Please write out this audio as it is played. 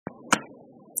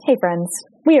Hey friends,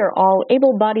 we are all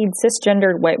able-bodied,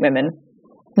 cisgendered white women.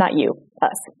 Not you,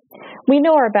 us. We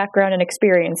know our background and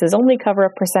experiences only cover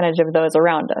a percentage of those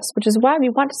around us, which is why we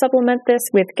want to supplement this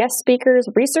with guest speakers,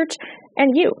 research,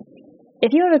 and you.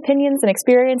 If you have opinions and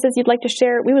experiences you'd like to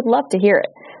share, we would love to hear it.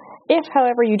 If,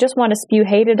 however, you just want to spew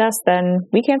hate at us, then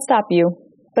we can't stop you.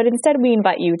 But instead we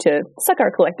invite you to suck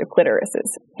our collective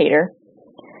clitorises, hater.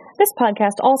 This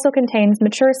podcast also contains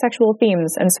mature sexual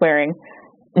themes and swearing.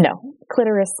 No,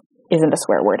 clitoris isn't a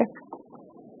swear word.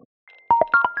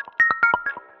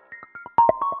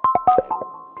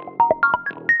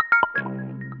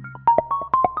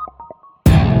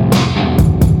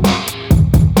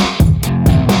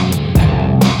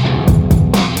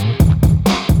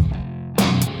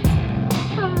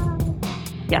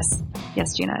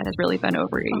 Yes, Gina, it has really been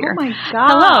over a year. Oh my God.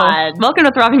 Hello. Welcome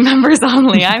to Throbbing Members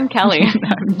Only. I'm Kelly.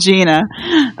 I'm Gina.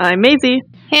 I'm Maisie.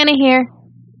 Hannah here.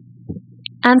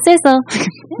 I'm Cecil.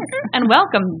 And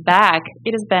welcome back.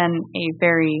 It has been a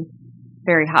very,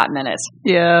 very hot minute.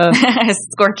 Yeah.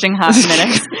 Scorching hot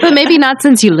minute. But maybe not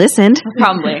since you listened.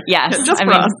 Probably, yes. Just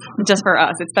for us. Just for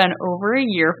us. It's been over a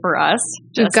year for us.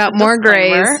 You've got more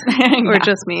grays. Or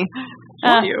just me.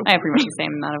 You. I have pretty much the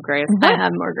same amount of grays. I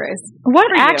have more grays. What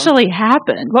actually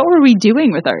happened? What were we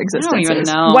doing with our existences? I don't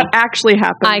even know. What actually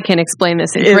happened? I can explain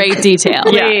this in great detail.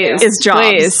 Is jobs.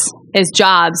 Please. Is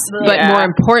jobs. But more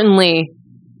importantly,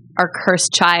 our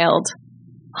cursed child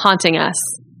haunting us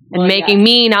and making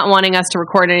me not wanting us to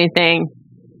record anything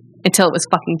until it was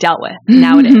fucking dealt with.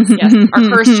 Now it is. Yes. Our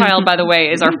cursed child, by the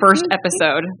way, is our first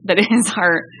episode. It's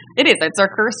our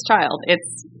cursed child.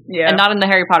 And not in the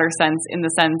Harry Potter sense, in the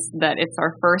sense that it's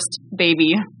our first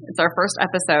baby. It's our first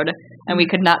episode, and we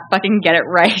could not fucking get it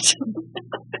right.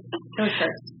 It was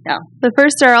cursed. Yeah. The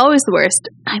first are always the worst.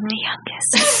 I'm the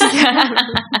youngest.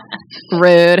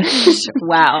 Rude.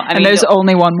 Wow. And there's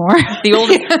only one more. The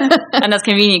oldest, and that's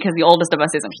convenient because the oldest of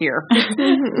us isn't here.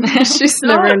 She's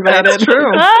never invited. That's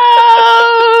true.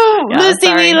 Oh, Yeah, Lucy,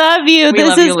 sorry. we love you. We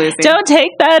love you, Lucy. Don't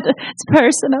take that. It's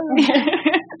personal.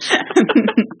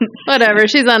 Whatever.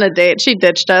 She's on a date. She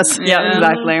ditched us. Yeah,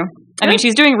 exactly. I mean,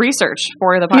 she's doing research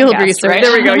for the podcast, Field research. right?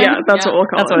 There we go. Yeah, that's what we'll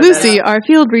call it. Lucy, our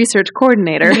field research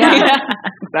coordinator. Yeah,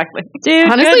 exactly.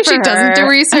 Dude, honestly, she her. doesn't do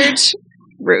research.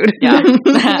 Rude. Yeah.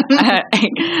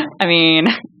 I mean,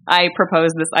 I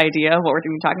proposed this idea of what we're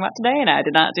going to be talking about today, and I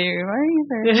did not do my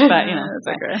research, but, it's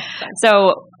okay.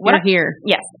 So, We're here.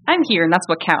 Yes, I'm here, and that's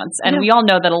what counts. And we all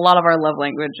know that a lot of our love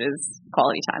language is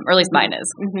quality time, or at least mine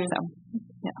is. So,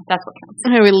 yeah, that's what counts.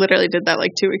 We literally did that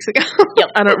like 2 weeks ago. Yep.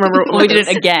 I don't remember what we did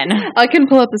it again. I can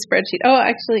pull up the spreadsheet. Oh,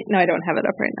 actually, no, I don't have it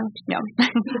up right now. No.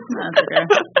 That's okay.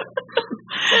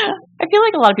 I feel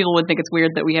like a lot of people would think it's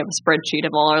weird that we have a spreadsheet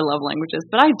of all our love languages,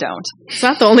 but I don't. It's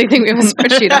not the only thing we have a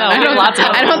spreadsheet on. No,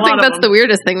 I don't think that's the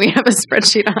weirdest thing we have a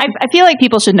spreadsheet on. I feel like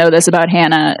people should know this about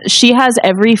Hannah. She has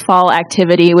every fall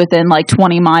activity within like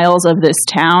 20 miles of this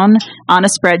town on a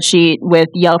spreadsheet with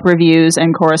Yelp reviews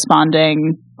and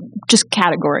corresponding just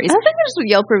categories. I don't think there's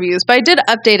Yelp reviews, but I did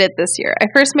update it this year. I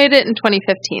first made it in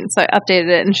 2015, so I updated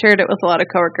it and shared it with a lot of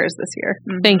coworkers this year.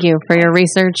 Thank you for your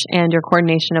research and your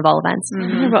coordination of all events.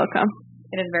 You're welcome.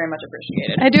 It is very much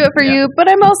appreciated. I do it for you, but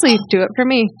I mostly do it for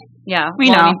me. Yeah, We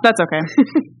know. That's okay.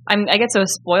 I get so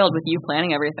spoiled with you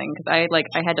planning everything because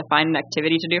I had to find an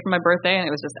activity to do for my birthday and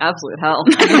it was just absolute hell.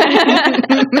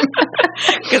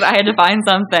 Because I had to find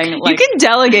something. You can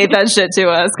delegate that shit to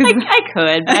us. I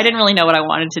could. I didn't really know what I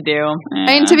wanted to do.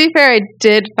 I mean, to be fair, I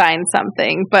did find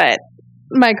something, but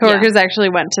my coworkers actually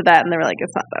went to that and they were like,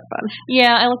 it's not that fun.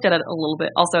 Yeah, I looked at it a little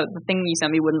bit. Also, the thing you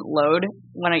sent me wouldn't load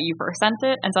when you first sent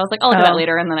it. And so I was like, I'll do that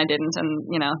later. And then I didn't. And,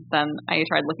 then I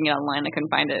tried looking it online. I couldn't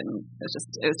find it. And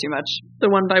it was too much. The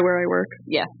one by where I work.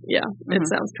 Yeah. Yeah. It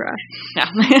sounds trash.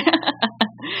 Yeah.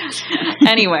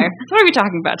 Anyway, what are we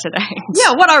talking about today?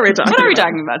 Yeah, what are we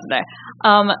talking about today?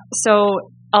 So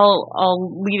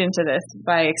I'll lead into this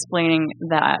by explaining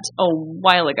that a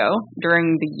while ago,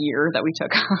 during the year that we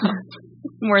took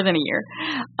more than a year,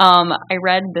 I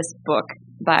read this book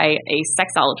by a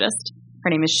sexologist. Her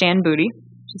name is Shan Boody.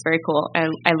 She's very cool.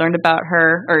 I learned about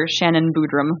her, or Shannon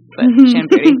Boodram, but Shan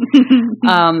Boody.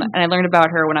 And I learned about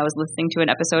her when I was listening to an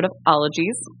episode of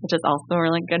Ologies, which is also a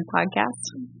really good podcast.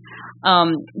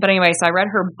 But anyway, so I read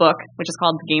her book, which is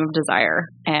called The Game of Desire.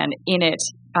 And in it,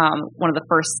 one of the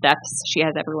first steps she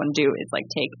has everyone do is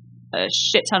take a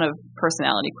shit ton of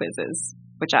personality quizzes,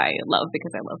 which I love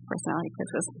because I love personality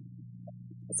quizzes.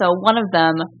 So one of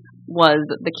them was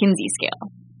the Kinsey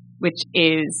scale, which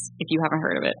is, if you haven't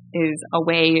heard of it, is a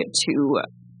way to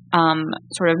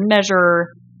sort of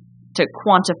measure, to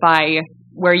quantify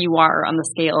where you are on the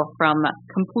scale from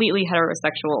completely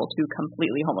heterosexual to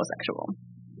completely homosexual.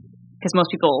 because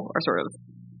most people are sort of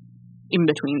in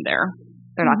between there.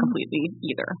 They're not completely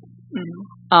either.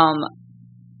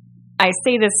 I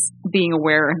say this being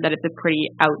aware that it's a pretty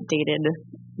outdated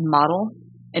model.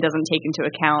 It doesn't take into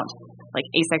account like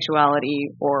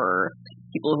asexuality or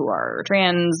people who are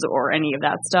trans or any of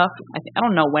that stuff. I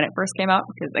don't know when it first came out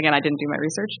because again I didn't do my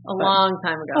research. A long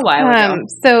time ago. A while ago.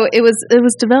 So it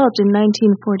was developed in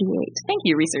 1948. Thank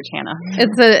you, research Hannah.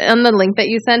 It's on the link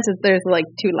that you sent. There's like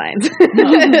 2 lines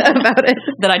about it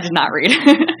that I did not read.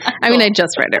 I mean, I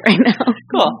just read it right now.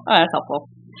 Cool. Oh, that's helpful.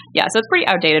 Yeah, so it's pretty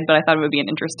outdated, but I thought it would be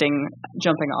an interesting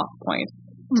jumping off point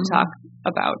to talk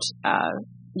about,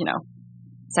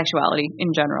 sexuality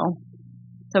in general.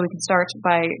 So we can start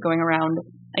by going around.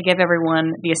 I give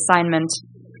everyone the assignment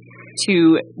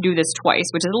to do this twice,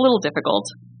 which is a little difficult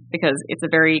because it's a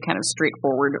very kind of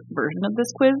straightforward version of this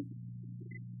quiz.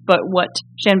 But what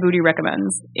Shanbudi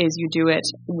recommends is you do it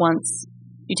once.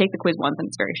 You take the quiz once, and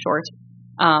it's very short,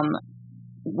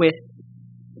 with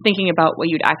thinking about what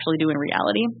you'd actually do in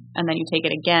reality, and then you take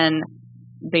it again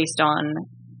based on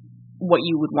what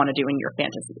you would want to do in your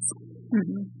fantasies.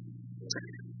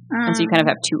 And so you kind of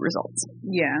have 2 results.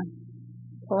 Yeah.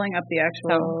 Pulling up the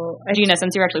actual... So, Gina,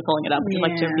 since you're actually pulling it up, would you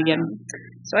like to begin?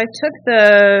 So I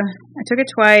took it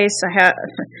twice.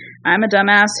 I'm a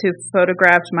dumbass who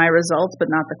photographed my results, but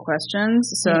not the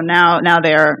questions. So now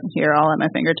they are here all at my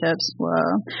fingertips.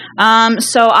 Whoa.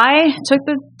 So I took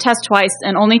the test twice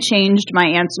and only changed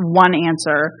my one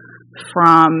answer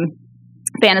from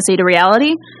fantasy to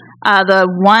reality. The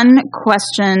one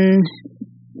question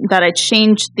that I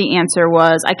changed the answer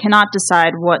was, I cannot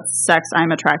decide what sex I'm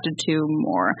attracted to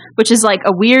more, which is like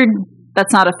a weird,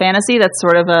 that's not a fantasy, that's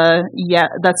sort of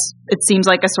it seems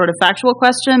like a sort of factual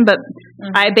question, but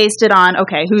I based it on,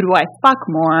 okay, who do I fuck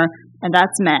more? And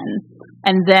that's men.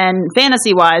 And then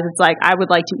fantasy-wise, it's like, I would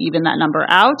like to even that number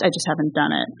out, I just haven't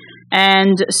done it.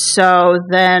 And so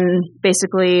then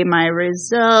basically my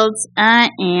results, I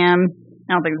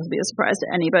don't think this will be a surprise to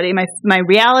anybody. My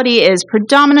reality is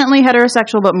predominantly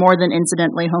heterosexual, but more than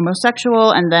incidentally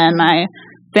homosexual. And then my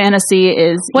fantasy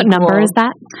is what number is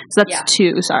that? So that's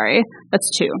 2. Sorry, that's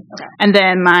 2. Okay. And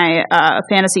then my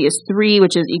fantasy is 3,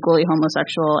 which is equally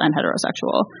homosexual and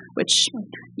heterosexual. Which,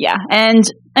 yeah, and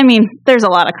I mean, there's a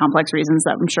lot of complex reasons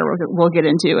that I'm sure we'll get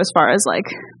into as far as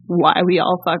like why we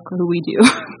all fuck who we do.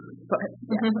 But,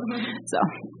 yeah. So.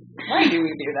 Why do we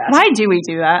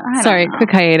do that? Sorry, quick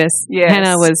hiatus. Yes.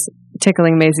 Hannah was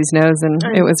tickling Maisie's nose, and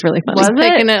it was really fun. Was it?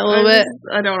 Taking it a little bit.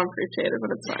 I don't appreciate it, but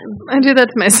it's fine. I do that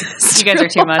to my sister. You guys are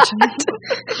too much.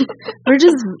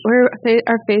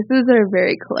 Our faces are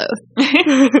very close.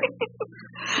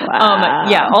 Wow.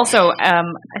 Yeah. Also, I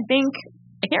think.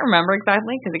 I can't remember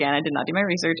exactly because again, I did not do my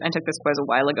research. I took this quiz a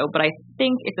while ago, but I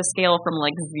think it's a scale from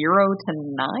like 0 to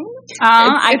 9.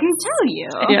 I can tell you.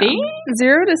 Yeah.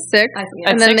 0 to 6,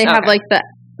 and then they have like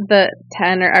the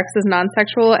 10 or X is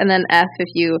non-sexual, and then F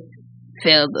if you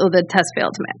failed. The test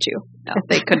failed to match you if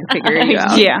they couldn't figure you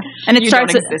out. Yeah, and it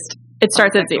starts at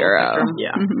 0.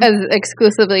 Yeah, as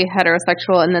exclusively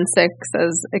heterosexual, and then 6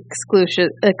 as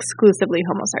exclusively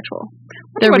homosexual.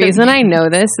 The reason I know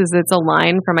this is it's a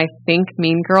line from, I think,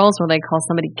 Mean Girls, where they call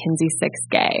somebody Kinsey Six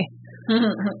gay.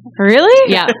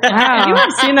 Really? Yeah. Wow. You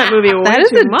have seen that movie way that is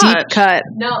too a much. deep cut.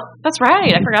 No, that's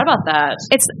right. I forgot about that.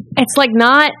 It's like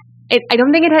not... I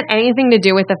don't think it had anything to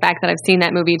do with the fact that I've seen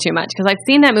that movie too much, because I've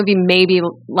seen that movie maybe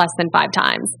less than 5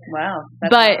 times. Wow.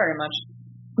 That's not very much.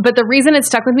 But the reason it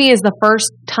stuck with me is the first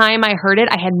time I heard it,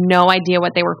 I had no idea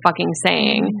what they were fucking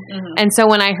saying. And so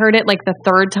when I heard it like the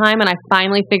 3rd time and I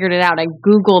finally figured it out, I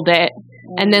Googled it.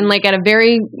 And then like at a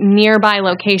very nearby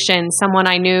location, someone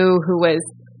I knew who was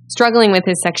struggling with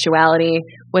his sexuality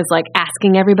was like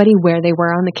asking everybody where they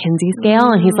were on the Kinsey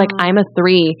scale. And he's like, I'm a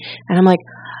 3. And I'm like,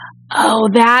 oh,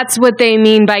 that's what they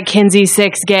mean by Kinsey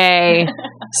Six gay.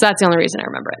 So that's the only reason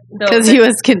I remember it. Because he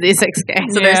was Kinsey Six gay.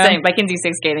 So they're saying by Kinsey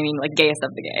Six gay, they mean like gayest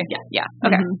of the gay. Yeah.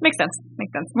 Okay. Makes sense. I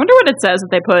wonder what it says if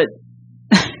they put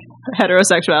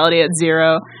heterosexuality at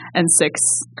 0 and 6.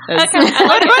 I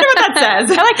wonder what that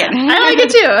says. I like it. I like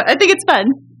it too. I think it's fun.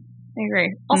 I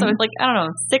agree. Also, it's like, I don't know,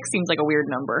 6 seems like a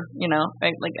weird number, you know?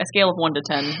 Like a scale of 1 to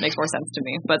 10 makes more sense to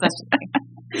me, but that's just me.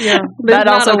 Yeah. That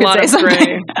also could say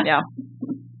something. Yeah.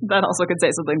 That also could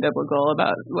say something biblical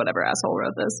about whatever asshole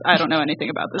wrote this. I don't know anything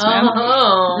about this man.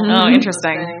 Oh,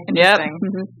 interesting. Yep.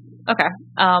 Okay.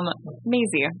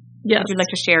 Maisie, yes. Would you like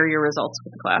to share your results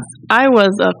with the class? I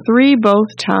was a 3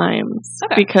 both times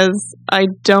because I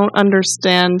don't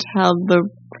understand how the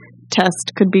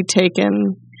test could be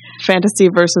taken fantasy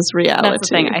versus reality. That's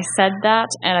the thing. I said that,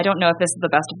 and I don't know if this is the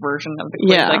best version of the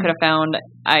quiz I could have found.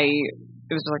 I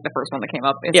it was just like the first one that came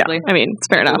up, basically. Yeah, I mean, it's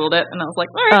fair enough. Googled it, and I was like,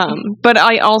 all right. But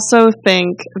I also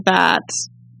think that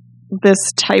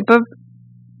this type of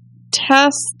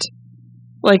test,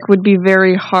 like, would be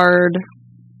very hard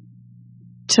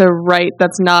to write.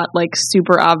 That's not like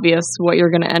super obvious what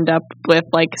you're going to end up with,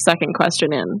 like, second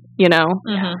question in, you know?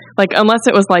 Mm-hmm. Like, unless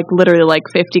it was like literally like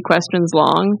 50 questions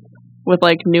long with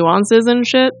like nuances and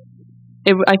shit,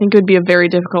 I think it would be a very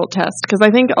difficult test, because I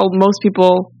think most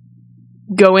people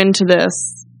go into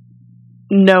this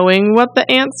knowing what the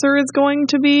answer is going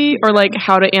to be, or like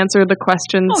how to answer the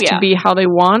questions to be how they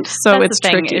want. So that's it's the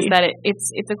thing, tricky. Is that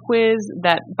it's a quiz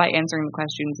that by answering the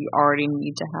questions you already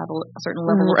need to have a certain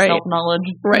level of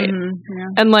self-knowledge, right?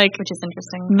 Yeah. And like, which is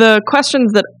interesting. The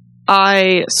questions that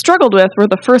I struggled with were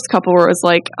the first couple where it was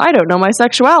like, I don't know my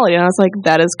sexuality, and I was like,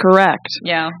 that is correct.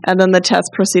 Yeah. And then the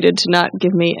test proceeded to not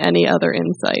give me any other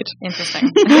insight. Interesting.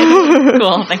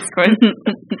 Cool. Thanks, Quiz.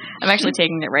 I'm actually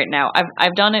taking it right now.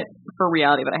 I've done it for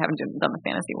reality, but I haven't done the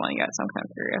fantasy one yet, so I'm kind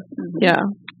of curious. Yeah.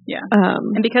 Yeah.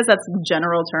 And because that's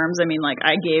general terms, I mean, like,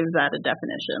 I gave that a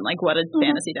definition, like what a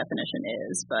fantasy definition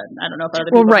is, but I don't know if other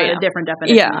people had a different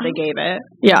definition that they gave it.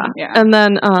 Yeah. And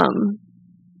then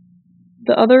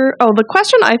the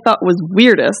question I thought was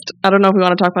weirdest, I don't know if we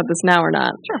want to talk about this now or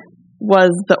not. Sure.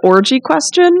 Was the orgy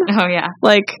question. Oh, yeah.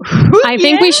 Like, I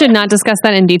think we should not discuss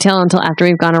that in detail until after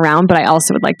we've gone around, but I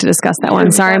also would like to discuss that one.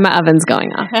 Sorry, my oven's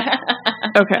going off.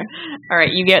 Okay. All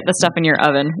right, you get the stuff in your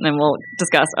oven, and then we'll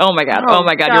discuss. Oh my god,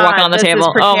 you're walking on the table.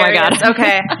 Oh my god.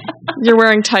 Okay. You're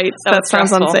wearing tights. That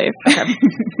sounds unsafe. Okay.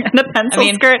 And a pencil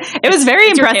skirt. It was very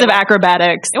impressive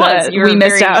acrobatics. It was. We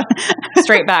missed out.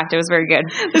 Straight backed. It was very good.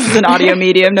 This is an audio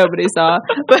medium. Nobody saw.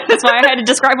 But that's why I had to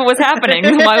describe what was happening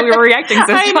while we were reacting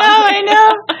so strongly. I know.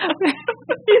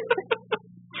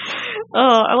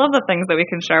 Oh, I love the things that we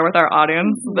can share with our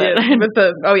audience. But with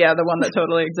the one that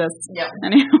totally exists. Yeah.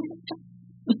 Anyhow.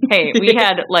 Hey, we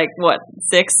had like what,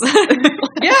 6?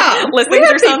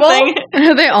 Listings or something.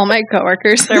 Are they all my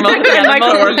coworkers? They're most my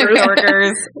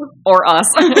coworkers or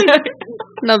us.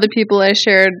 No, the people I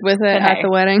shared with it at the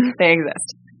wedding. They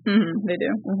exist. Mm-hmm, they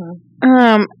do.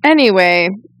 Mm-hmm. Anyway,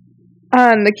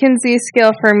 on the Kinsey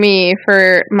scale for me,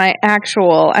 for my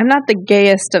actual, I'm not the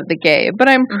gayest of the gay, but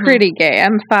I'm pretty gay.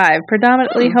 I'm 5,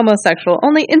 predominantly homosexual,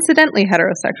 only incidentally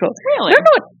heterosexual. Really? I don't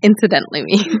know what incidentally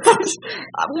means.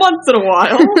 Once in a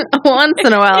while. Once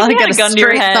in a while, I get a gun to your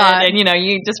straight head, thought. and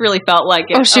you just really felt like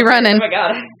it. Oh, she running. Oh my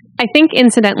god. I think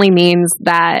incidentally means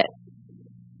that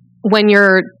when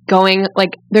you're going,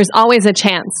 like, there's always a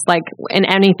chance, like, in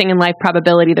anything in life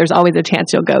probability, there's always a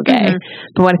chance you'll go gay.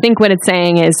 But what I think what it's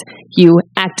saying is you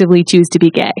actively choose to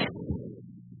be gay.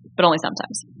 But only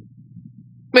sometimes.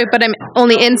 Wait, but I'm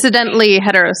only incidentally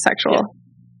heterosexual.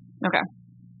 Okay.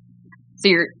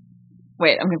 So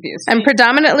wait, I'm confused. I'm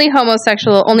predominantly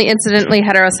homosexual, only incidentally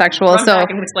heterosexual, so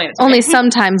only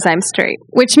sometimes I'm straight.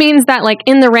 Which means that, like,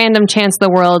 in the random chance of the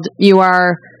world, you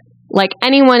are... Like,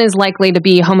 anyone is likely to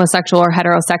be homosexual or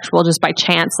heterosexual just by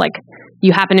chance. Like,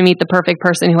 you happen to meet the perfect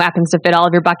person who happens to fit all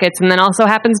of your buckets and then also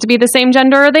happens to be the same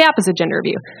gender or the opposite gender of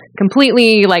you.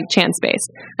 Completely, like, chance-based.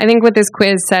 I think what this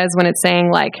quiz says when it's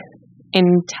saying, like,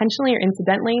 intentionally or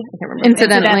incidentally? I can't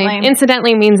remember.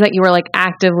 Incidentally means that you are, like,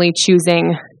 actively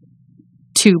choosing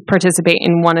to participate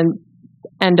in one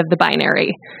end of the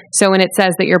binary. So when it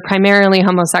says that you're primarily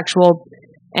homosexual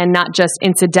and not just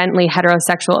incidentally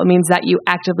heterosexual, it means that you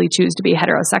actively choose to be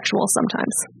heterosexual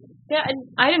sometimes. Yeah,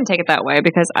 I didn't take it that way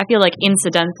because I feel like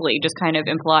incidentally just kind of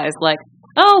implies like,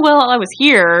 oh, well, I was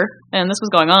here and this was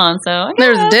going on, so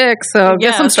there's dick, so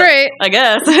guess I'm straight. I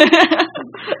guess.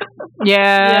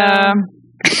 Yeah.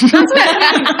 That's what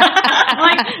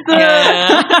I mean.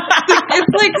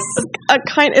 It's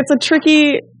like it's a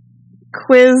tricky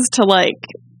quiz to like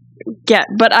get,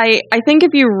 but I think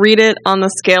if you read it on the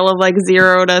scale of like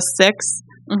 0 to 6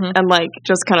 and like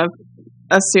just kind of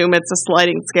assume it's a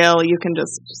sliding scale, you can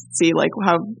just see like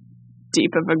how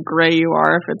deep of a gray you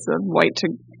are if it's a white to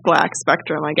black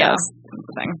spectrum, I guess.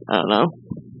 Yeah. I don't know.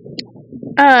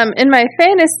 In my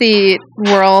fantasy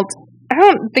world, I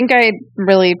don't think I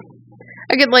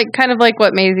get like kind of like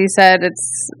what Maisie said,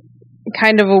 it's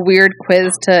kind of a weird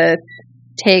quiz to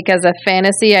take as a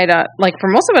fantasy. I don't like for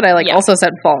most of it. I also said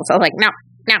false. I was like, no.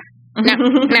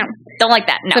 Don't like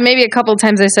that. No. So maybe a couple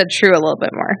times I said true a little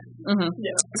bit more.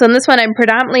 Yeah. So in this one, I'm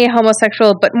predominantly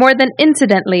homosexual, but more than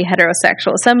incidentally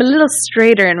heterosexual. So I'm a little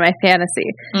straighter in my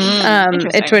fantasy,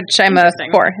 which I'm a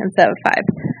 4 instead of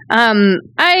 5.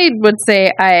 I would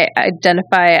say I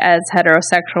identify as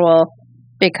heterosexual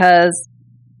because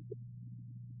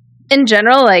in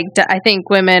general, like, I think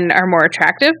women are more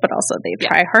attractive, but also they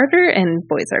try harder, and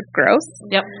boys are gross.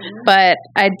 Yep. But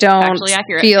I don't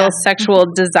feel sexual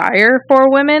desire for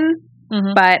women.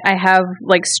 Mm-hmm. But I have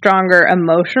like stronger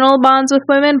emotional bonds with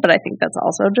women. But I think that's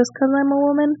also just because I'm a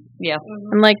woman. Yeah.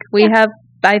 And like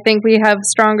I think we have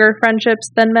stronger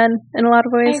friendships than men in a lot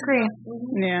of ways. I agree.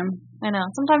 Yeah. I know.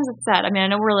 Sometimes it's sad. I mean, I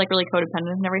know we're like really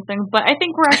codependent and everything, but I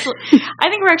think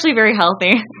we're actually very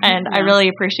healthy, and I really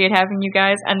appreciate having you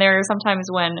guys. And there are sometimes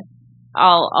when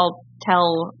I'll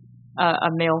tell a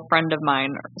male friend of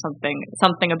mine or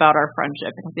something about our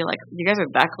friendship, and I'll be like, "You guys are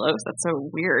that close? That's so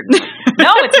weird."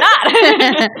 No, it's not.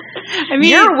 I mean,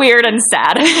 you're weird and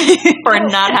sad for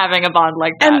not having a bond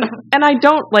like that. And I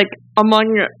don't like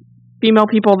among female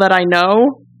people that I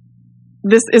know.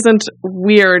 This isn't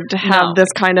weird to have this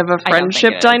kind of a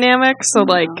friendship dynamic. So,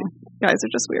 like, guys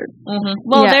are just weird. Mm-hmm.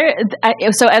 Well,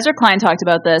 so Ezra Klein talked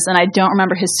about this, and I don't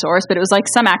remember his source, but it was like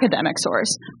some academic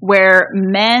source where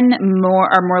men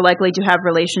are more likely to have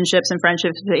relationships and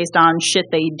friendships based on shit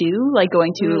they do, like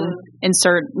going to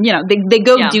insert, they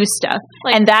go do stuff,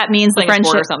 like, and that means the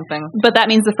friendship or something. But that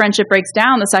means the friendship breaks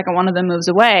down the second one of them moves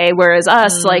away. Whereas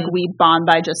us, like, we bond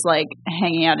by just like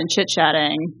hanging out and chit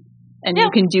chatting. And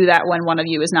you can do that when one of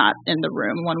you is not in the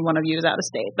room, when one of you is out of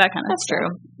state, that kind of That's stuff.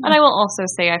 true. And I will also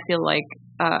say I feel like,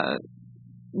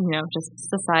 just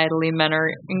societally men are,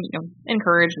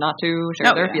 encouraged not to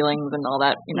share their feelings and all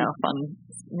that, fun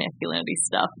masculinity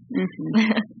stuff.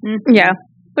 Mm-hmm. Yeah,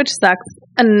 which sucks.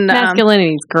 And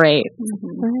masculinity is great.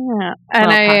 Yeah.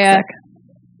 And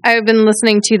I've been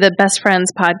listening to the Best Friends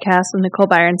podcast with Nicole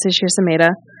Byron and Sashir Sameda,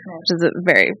 which is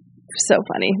so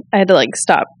funny. I had to like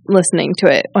stop listening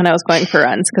to it when I was going for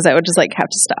runs because I would just like have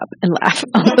to stop and laugh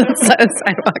on the side of the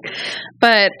sidewalk.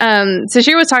 But so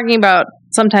she was talking about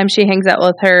sometimes she hangs out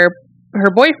with her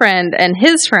boyfriend and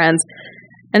his friends,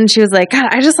 and she was like,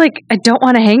 God, I don't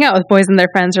want to hang out with boys and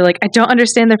their friends, or like I don't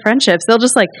understand their friendships. They'll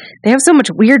just they have so much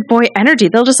weird boy energy.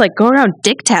 They'll just like go around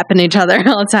dick tapping each other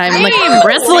all the time and like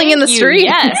wrestling in the street.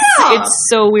 Yes, it's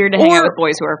so weird to hang out with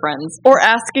boys who are friends. Or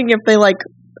asking if they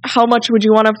how much would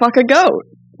you want to fuck a goat?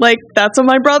 Like, that's what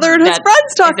my brother and his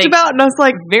friends talked about. And I was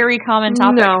like, very common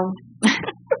topic. No.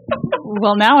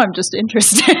 Well, now I'm just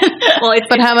interested. Well,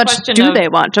 but how much do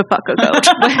they want to fuck a goat?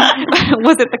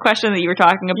 Was it the question that you were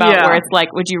talking about where it's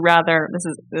like, would you rather, this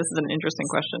is an interesting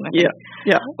question, I think.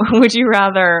 Yeah. Would you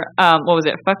rather,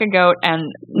 fuck a goat and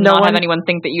not have anyone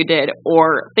think that you did,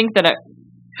 or think that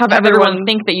have everyone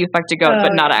think that you fucked a goat,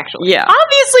 but not actually? Yeah.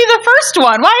 Obviously the first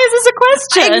one. Why is this a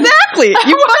question? Exactly.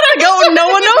 You fucked a goat and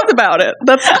no one knows about it.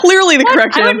 That's clearly the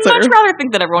correct answer. I would much rather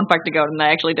think that everyone fucked a goat and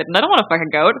I actually didn't. I don't want to fuck a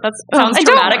goat. That sounds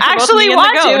traumatic. I don't actually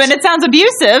want to, and it sounds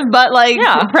abusive, but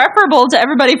preferable to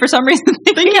everybody for some reason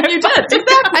thinking you did.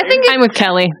 Exactly. I think I'm with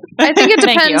Kelly. I think it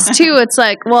depends too. It's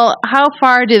like, well, how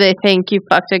far do they think you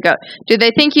fucked a goat? Do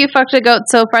they think you fucked a goat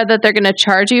so far that they're going to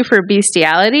charge you for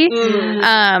bestiality?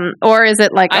 Or is it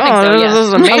like,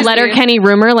 a Letterkenny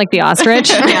rumor like the ostrich?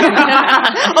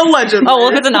 Allegedly. Oh,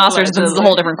 well, if it's an ostrich, this is a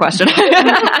whole different question.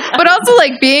 But also,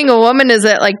 like, being a woman, is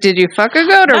it like, did you fuck a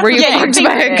goat or were you fucked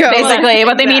by a goat? Basically,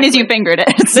 what they mean is you fingered it.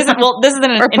 This is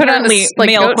an inherently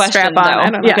male question,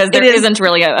 though, because there isn't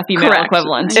really a female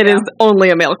equivalent. It is only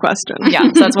a male question. Yeah,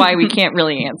 so that's why we can't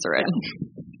really answer it.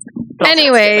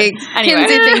 Anyway,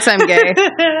 Kinsey thinks I'm gay.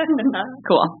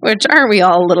 Cool. Which, aren't we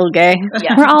all a little gay?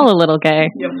 Yeah. We're all a little gay.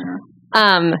 Yep.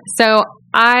 So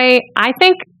I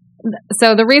think,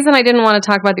 so the reason I didn't want to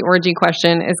talk about the orgy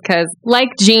question is because, like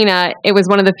Gina, it was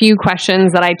one of the few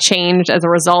questions that I changed as a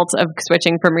result of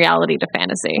switching from reality to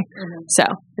fantasy. Mm-hmm. So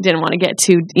I didn't want to get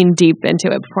too in deep into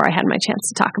it before I had my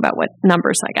chance to talk about what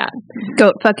numbers I got.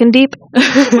 Goat fucking deep.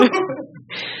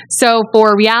 So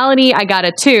for reality, I got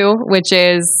a 2, which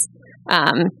is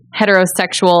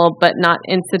heterosexual, but not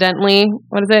incidentally.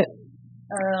 What is it?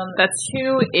 That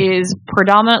 2 is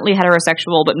predominantly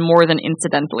heterosexual, but more than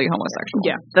incidentally homosexual.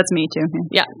 Yeah, that's me too.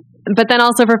 Yeah. But then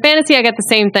also for fantasy, I got the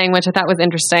same thing, which I thought was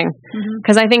interesting.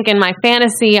 Because I think in my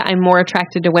fantasy, I'm more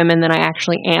attracted to women than I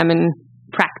actually am in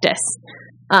practice.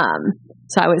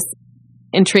 So I was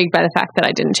intrigued by the fact that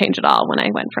I didn't change at all when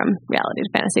I went from reality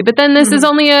to fantasy. But then this is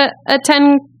only a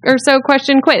 10 or so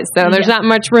question quiz, so there's not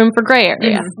much room for gray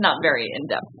area. It's not very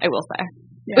in-depth, I will say.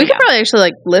 We could probably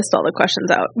actually list all the questions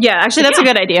out. Yeah, actually, that's a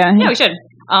good idea. Yeah, we should.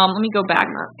 Let me go back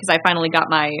because I finally got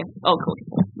my. Oh, cool.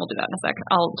 We'll do that in a sec.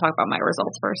 I'll talk about my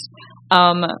results first.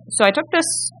 So I took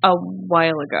this a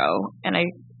while ago, and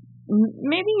I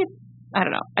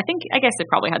don't know. I guess it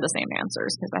probably had the same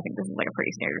answers because I think this is like a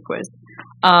pretty standard quiz.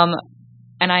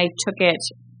 And I took it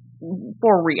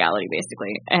for reality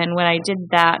basically, and when I did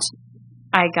that,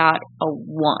 I got a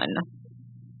 1,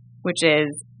 which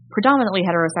is predominantly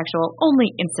heterosexual,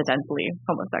 only incidentally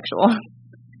homosexual.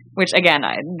 Which, again,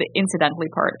 the incidentally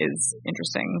part is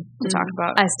interesting to talk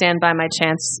about. I stand by my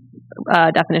chance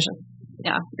definition.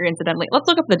 Yeah, you're incidentally. Let's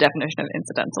look up the definition of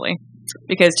incidentally.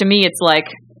 Because to me, it's like,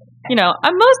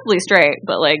 I'm mostly straight,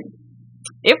 but like,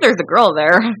 if there's a girl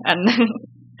there, and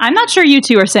I'm not sure you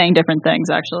two are saying different things,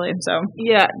 actually. So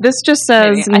yeah, this just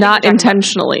says not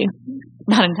intentionally.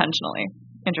 Not intentionally.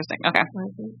 Interesting. Okay.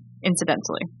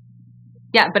 Incidentally.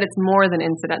 Yeah, but it's more than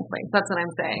incidentally. That's what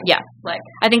I'm saying. Yeah. Like,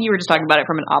 I think you were just talking about it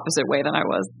from an opposite way than I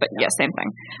was, but yeah, same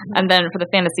thing. And then for the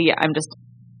fantasy, I'm just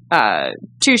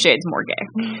 2 shades more gay.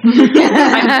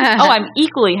 I'm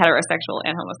equally heterosexual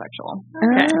and homosexual.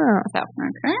 Okay. So.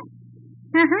 Okay.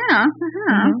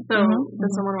 So,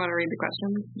 does someone want to read the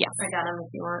question? Yes. I got them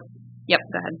if you want. Yep,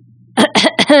 go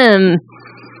ahead.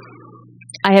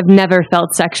 I have never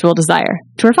felt sexual desire.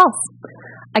 True or false?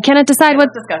 I cannot decide what.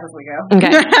 Let's discuss as we go.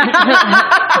 Okay.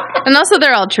 And also,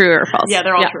 they're all true or false. Yeah,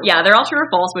 they're all true. Yeah, they're all true or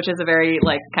false, which is a very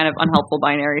like kind of unhelpful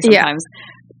binary sometimes.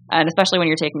 And especially when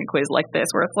you're taking a quiz like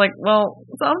this, where it's like, well,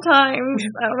 sometimes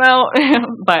I don't know,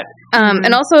 but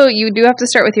and also you do have to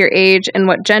start with your age and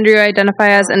what gender you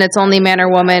identify as, and it's only man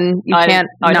or woman. You can't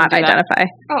not identify.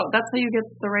 Oh, that's how you get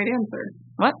the right answer.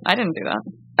 What? I didn't do that.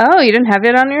 Oh, you didn't have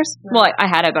it on yours? Well, I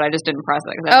had it, but I just didn't press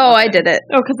it. I did it.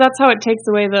 Oh, because that's how it takes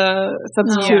away the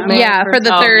substitute. Yeah, for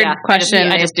the third question.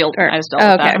 I just dealt with okay.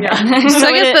 that. Yeah. So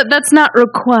I guess that's not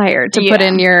required to put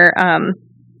in your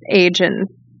age and.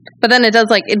 But then it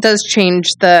does change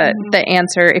the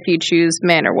answer if you choose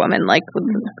man or woman, like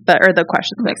the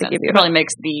questions that they give you. It probably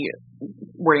makes the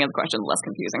wording of the question less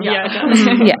confusing. Yeah.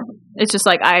 Yeah. It's just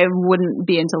like I wouldn't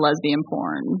be into lesbian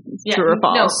porn. True or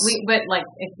false? No, but like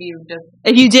if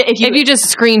you just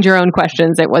screened your own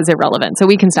questions, it was irrelevant. So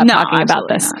we can stop talking about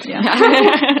this.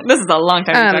 This is a long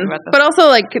time to talk about this. But also,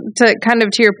 like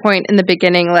to your point in the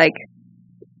beginning, like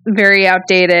very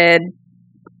outdated.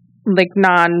 Like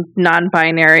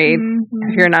non-binary.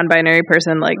 If you're a non-binary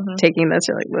person, like taking this,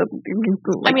 you're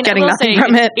like, getting nothing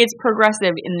from it. It's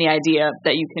progressive in the idea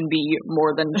that you can be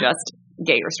more than just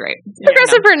gay or straight.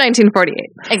 Progressive for 1948.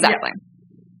 Exactly.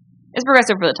 Yeah. It's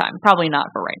progressive for the time, probably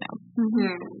not for right now.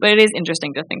 But it is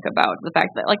interesting to think about the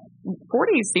fact that like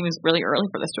 40 seems really early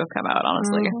for this to have come out.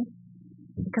 Honestly.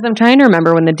 Because I'm trying to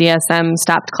remember when the DSM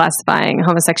stopped classifying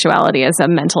homosexuality as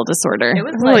a mental disorder. It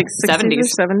was like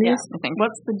 70s. Yeah, I think.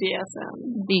 What's the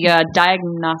DSM? The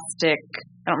diagnostic.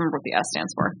 I don't remember what the S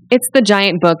stands for. It's the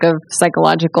giant book of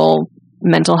psychological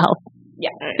mental health.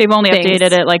 Yeah, they've only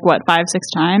updated it like 5-6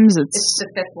 times. It's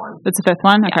the 5th one. It's the 5th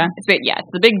one. Okay.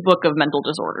 It's the big book of mental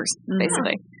disorders,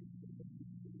 basically.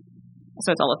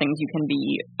 So it's all the things you can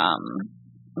be.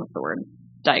 What's the word?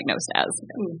 Diagnosed as,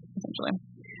 essentially.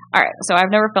 All right, so I've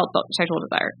never felt sexual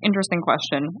desire. Interesting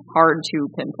question. Hard to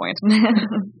pinpoint.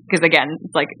 Because, again,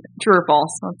 it's like true or false.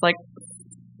 So it's like,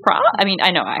 I mean,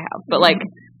 I know I have. But, like,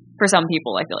 for some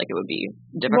people, I feel like it would be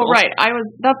difficult. Well, right.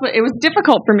 It was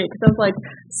difficult for me because I was like,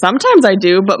 sometimes I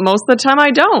do, but most of the time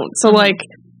I don't. So, like,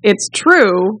 it's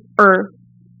true or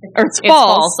it's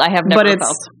false. I have never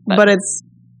felt. But it's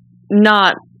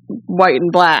not white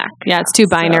and black. Yeah, it's too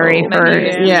binary for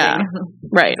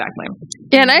right. Exactly.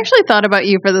 Yeah, and I actually thought about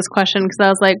you for this question because I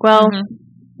was like, well,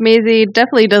 Maisie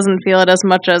definitely doesn't feel it as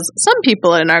much as some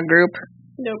people in our group.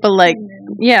 Nope. But like,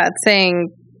 saying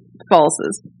false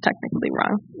is technically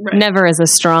wrong. Right. Never is a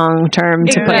strong term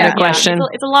to put in a question.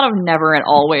 It's a lot of never and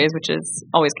always, which is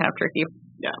always kind of tricky.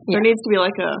 Yeah. There needs to be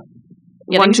like a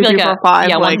 1, 2, 3, 4, 5.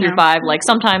 Yeah, like, 1 through 5. Like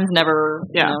sometimes, never.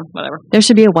 Whatever. There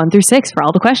should be a 1 through 6 for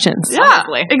all the questions. Yeah,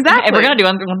 honestly. Exactly. If we're gonna do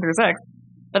 1 through 6,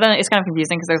 but then it's kind of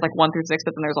confusing because there's like 1 through 6,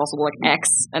 but then there's also like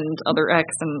X and other X,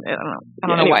 and I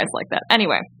don't know why it's like that.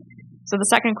 Anyway, so the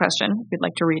second question, if you'd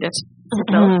like to read it.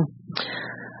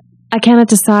 I cannot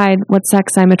decide what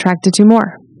sex I'm attracted to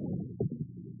more.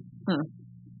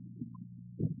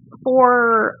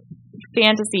 For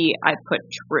fantasy, I put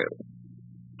true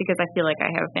because I feel like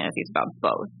I have fantasies about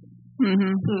both.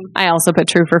 I also put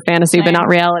true for fantasy, but not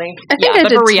reality. I think I but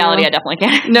did for reality, too. I definitely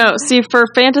can't. No, see, for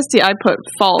fantasy, I put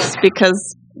false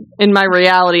because in my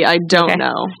reality, I don't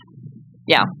know.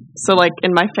 Yeah. So, like,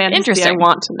 in my fantasy, I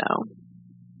want to know.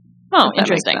 Oh,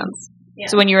 interesting. Yeah.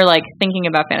 So when you're, like, thinking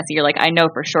about fantasy, you're like, I know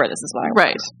for sure this is what I want.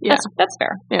 Right. Yeah. That's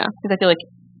fair. Yeah. Because I feel like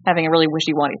having a really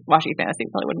wishy-washy fantasy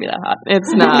probably wouldn't be that hot.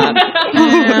 It's not.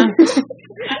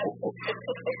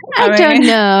 I don't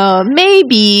know.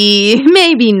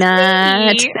 Maybe not.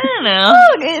 I don't know.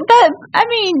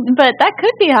 But that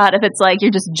could be hot if it's like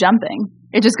you're just jumping.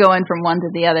 You're just going from one to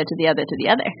the other to the other to the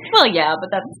other. Well, yeah, but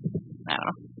that's, I don't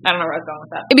know. I don't know where I was going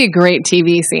with that. It'd be a great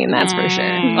TV scene, that's for sure.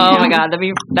 Oh my god, that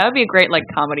would be a great like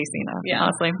comedy scene,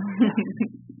 honestly.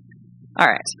 All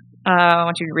right. I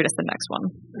want you to read us the next one.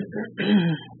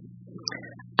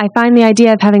 I find the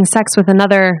idea of having sex with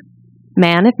another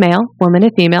man if male, woman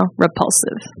if female,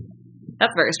 repulsive.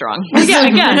 That's very strong. Yeah,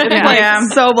 again, it's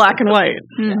like so black and white.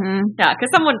 Mm-hmm. Yeah, because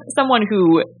someone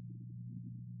who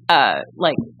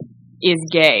is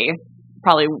gay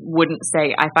probably wouldn't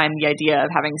say, I find the idea of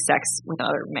having sex with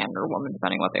another man or woman,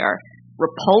 depending on what they are,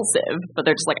 repulsive, but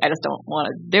they're just like, I just don't want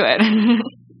to do it.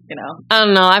 You know? I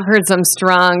don't know. I've heard some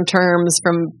strong terms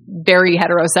from very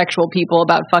heterosexual people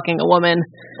about fucking a woman.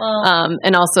 Well,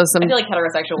 and also some... I feel like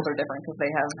heterosexuals are different because they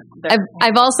have...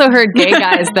 I've also heard gay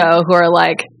guys, though, who are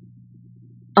like,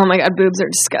 oh my god, boobs are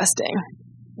disgusting.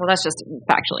 Well, that's just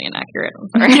factually inaccurate. I'm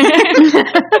sorry.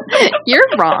 You're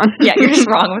wrong. Yeah, you're just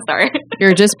wrong. I'm sorry.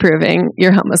 You're just proving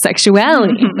your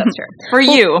homosexuality. That's true. For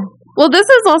you. Well, this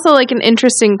is also like an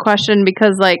interesting question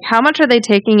because, like, how much are they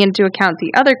taking into account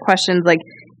the other questions? Like,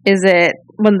 is it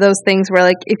one of those things where,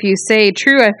 like, if you say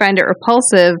true, I find it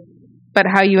repulsive, but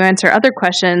how you answer other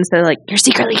questions, they're like, you're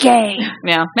secretly gay.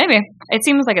 Yeah, maybe. It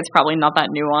seems like it's probably not that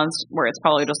nuanced, where it's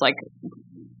probably just like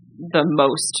the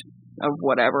most of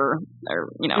whatever, or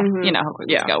you know how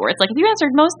quizzes go. Where it's like, if you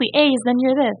answered mostly A's, then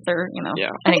you're this, or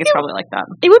I think it's probably like that.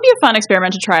 It would be a fun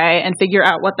experiment to try and figure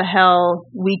out what the hell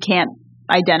we can't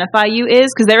identify you is,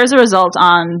 because there is a result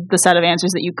on the set of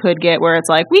answers that you could get where it's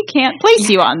like, we can't place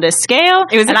you on this scale,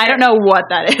 and I don't know what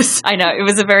that is. I know, it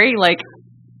was a very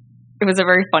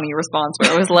funny response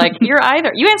where it was like, you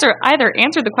either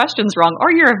answered the questions wrong,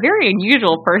 or you're a very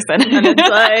unusual person. And it's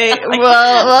like,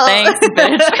 well, thanks,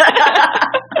 bitch.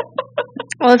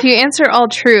 Well, if you answer all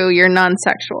true, you're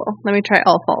non-sexual. Let me try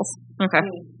all false. Okay.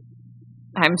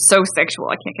 I'm so sexual,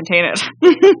 I can't contain it.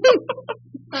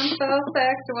 I'm so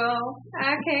sexual,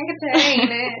 I can't contain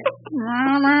it.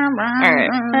 All right.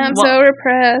 I'm so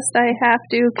repressed, I have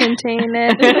to contain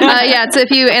it. So if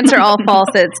you answer all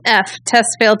false, it's F.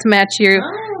 Test failed to match you.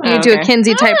 You do a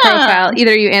Kinsey-type profile.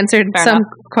 Either you answered some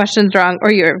questions wrong,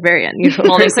 or you're very unusual.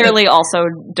 Well, they clearly also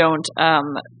don't,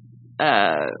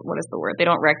 what is the word? They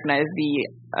don't recognize the,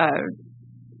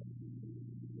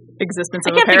 existence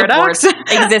of a paradox.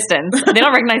 Existence. They don't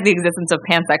recognize the existence of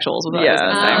pansexuals. Oh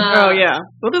yeah.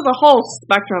 Well, there's a whole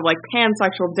spectrum of like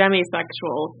pansexual,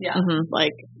 demisexual. Yeah. Mm-hmm.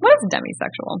 Like, what is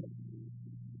demisexual?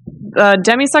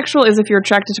 Demisexual is if you're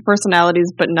attracted to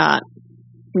personalities, but not.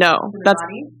 No, that's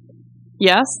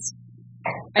yes.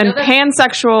 And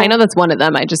pansexual. I know that's one of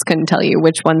them. I just couldn't tell you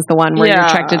which one's the one where you're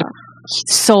attracted to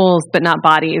souls but not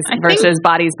bodies versus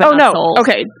bodies but not souls.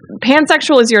 Okay.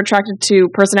 Pansexual is you're attracted to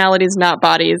personalities, not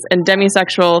bodies. And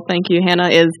demisexual, thank you, Hannah,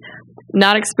 is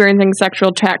not experiencing sexual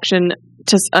attraction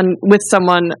with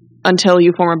someone until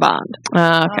you form a bond.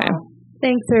 Okay.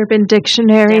 Thanks, Urban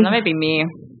Dictionary. Yeah, that might be me,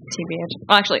 TBH.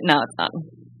 Well, actually, no, it's not.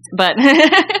 But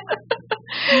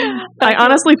I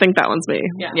honestly think that one's me.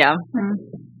 Yeah.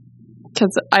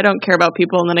 Because I don't care about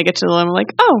people, and then I get to know them, I'm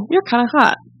like, oh, you're kind of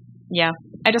hot. Yeah.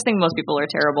 I just think most people are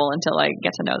terrible until I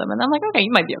get to know them, and then I'm like, okay,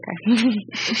 you might be okay.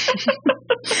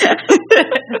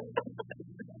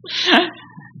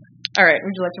 All right,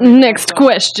 would you like to read next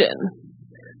question?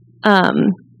 I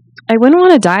wouldn't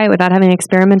want to die without having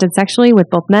experimented sexually with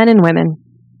both men and women.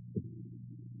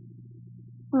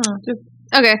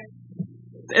 Okay.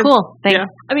 Cool. Thanks. Yeah.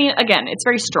 I mean, again, it's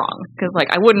very strong, because, like,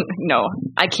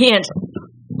 I can't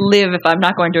live if I'm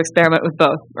not going to experiment with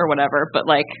both, or whatever, but,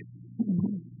 like,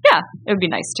 yeah, it would be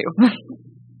nice too.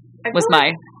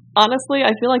 Honestly,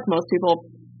 I feel like most people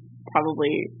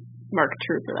probably mark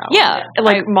true for that one. Yeah.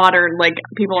 Like modern, like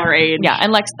people our age. Yeah,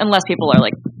 unless people are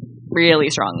like really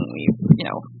strongly,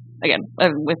 again,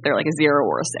 with their like a 0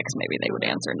 or a 6, maybe they would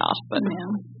answer not. But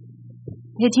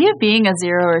the idea of being a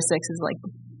 0 or 6 is like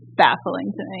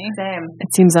baffling to me. Same.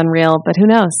 It seems unreal, but who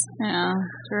knows? Yeah,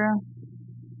 true.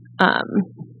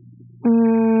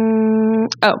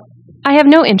 I have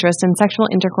no interest in sexual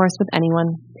intercourse with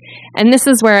anyone. And this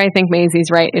is where I think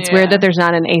Maisie's right. It's weird that there's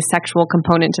not an asexual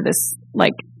component to this,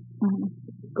 like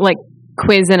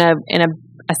quiz in a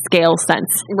scale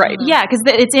sense. Right. Yeah, because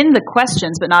it's in the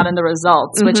questions, but not in the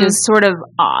results, which is sort of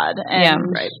odd.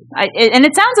 And right. And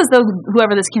it sounds as though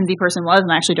whoever this Kinsey person was,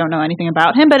 and I actually don't know anything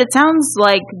about him, but it sounds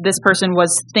like this person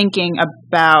was thinking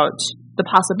about the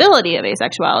possibility of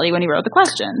asexuality when he wrote the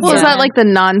questions. Well, is that like the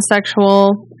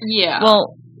non-sexual? Yeah.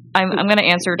 Well, I'm going to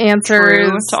answer Answers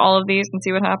true to all of these and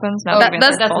see what happens.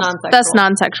 That's non-sexual. That's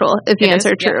non-sexual if you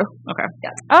answer true. Okay.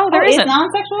 Oh, there isn't.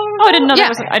 non-sexual? Oh, I didn't know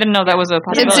that was. I didn't know that was a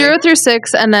possibility. It's 0 through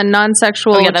 6, and then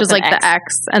non-sexual, which is like the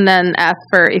X, and then F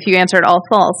for if you answered all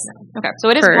false. Okay,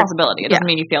 so it is a possibility. It doesn't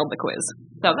mean you failed the quiz.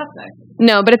 So that's nice.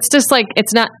 No, but it's just like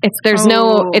it's not. It's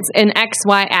an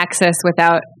XY axis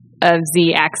without a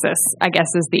Z axis, I guess,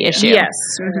 is the issue. Yes.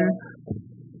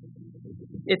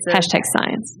 It's Hashtag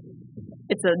science.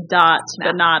 It's a dot,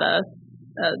 but not a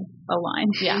line.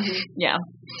 Yeah. Yeah.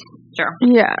 Sure.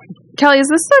 Yeah. Kelly, is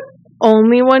this the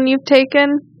only one you've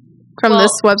taken from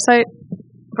this website?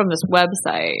 From this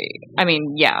website, I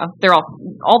mean, yeah, they're all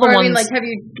the ones. I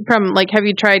mean, have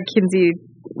you tried Kinsey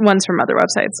ones from other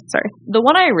websites? Sorry, the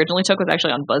one I originally took was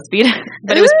actually on BuzzFeed,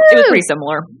 but it was pretty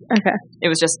similar. Okay, it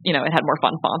was just it had more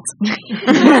fun fonts.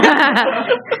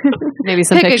 Maybe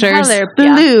some pick pictures. A color,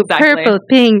 blue, purple,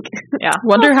 pink. Yeah,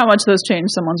 wonder how much those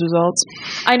change someone's results.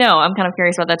 I know. I'm kind of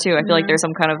curious about that too. I feel like there's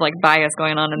some kind of like bias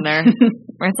going on in there,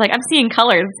 where it's like I'm seeing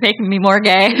colors, it's making me more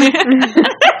gay.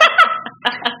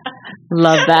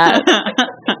 Love that.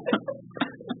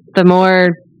 The more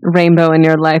rainbow in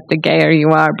your life, the gayer you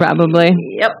are, probably.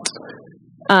 Yep.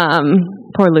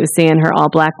 Poor Lucy in her all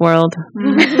black world. She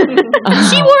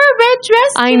wore a red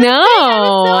dress. I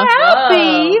know. So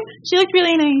happy. She looked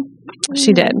really nice.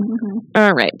 She did.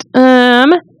 All right.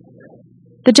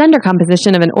 The gender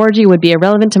composition of an orgy would be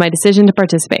irrelevant to my decision to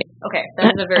participate. Okay,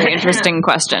 that is a very interesting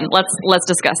question. Let's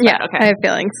discuss that. Yeah, okay. I have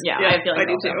feelings. Yeah, I have feelings. I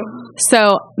do too.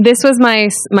 So this was my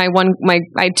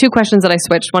I had two questions that I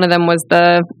switched. One of them was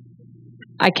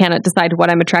I cannot decide what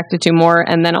I'm attracted to more,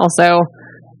 and then also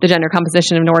the gender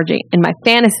composition of an orgy. In my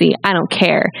fantasy, I don't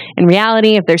care. In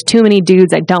reality, if there's too many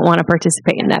dudes, I don't want to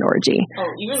participate in that orgy. Oh,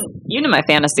 even in my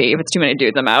fantasy, if it's too many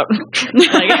dudes, I'm out.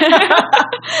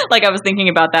 Like I was thinking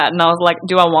about that, and I was like,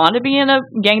 do I want to be in a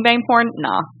gangbang porn?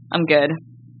 Nah, I'm good.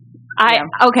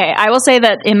 I will say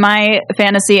that in my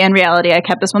fantasy and reality, I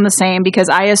kept this one the same because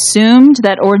I assumed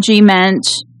that orgy meant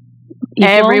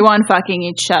everyone fucking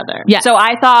each other. Yeah. So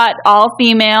I thought all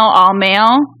female, all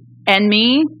male, and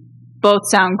me both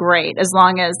sound great as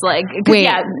long as like wait.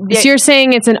 So you're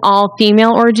saying it's an all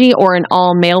female orgy or an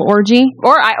all male orgy,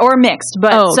 or mixed?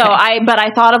 But okay. I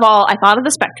thought of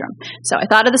the spectrum. So I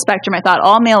thought of the spectrum. I thought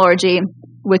all male orgy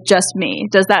with just me.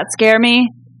 Does that scare me?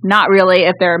 Not really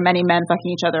if there are many men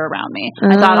fucking each other around me.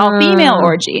 I thought all female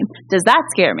orgy. Does that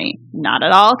scare me? Not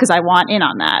at all, because I want in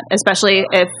on that. Especially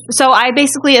so I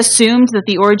basically assumed that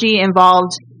the orgy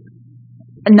involved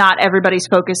not everybody's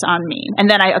focus on me. And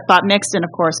then I thought mixed and, of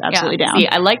course, absolutely down. See,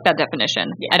 I like that definition.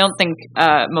 Yes. I don't think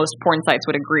most porn sites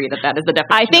would agree that is the definition.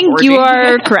 I think of orgy. you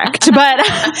are correct. But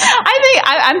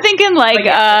I'm thinking like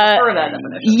I prefer that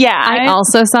definition. Yeah. I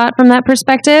also saw it from that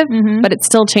perspective, but it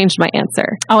still changed my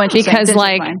answer. Oh, interesting. Because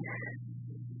like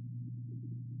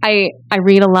I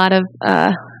read a lot of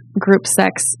group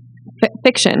sex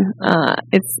fiction.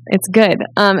 It's good.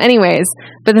 Anyways,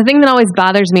 but the thing that always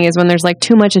bothers me is when there's like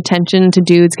too much attention to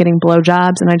dudes getting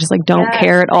blowjobs, and I just like don't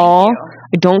care at all.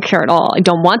 I don't care at all. I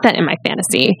don't want that in my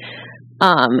fantasy.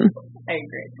 I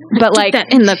agree. But like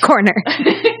that in the corner.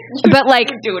 But like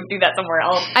do that somewhere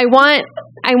else. I want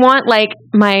like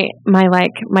my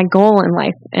goal in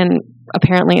life, and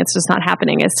apparently it's just not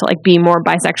happening, is to like be more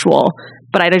bisexual.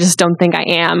 But I just don't think I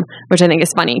am, which I think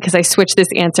is funny because I switched this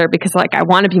answer because like I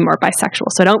want to be more bisexual,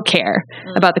 so I don't care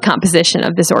about the composition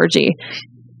of this orgy.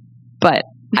 But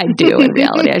I do in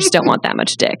reality. I just don't want that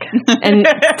much dick. And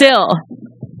still,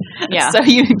 yeah. So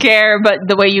you care, but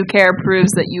the way you care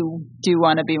proves that you do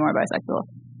want to be more bisexual.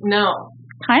 No,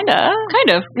 kind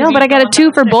of. No, but I got a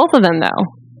 2 for both of them though.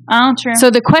 Oh, true.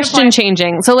 So the question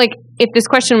changing. So like, if this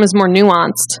question was more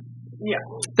nuanced. Yeah.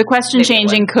 The question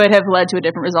changing could have led to a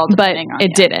different result, but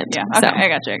it didn't. Yeah. Okay. So. I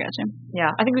got you. Yeah.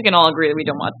 I think we can all agree that we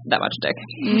don't want that much dick.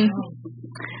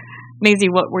 Maisie,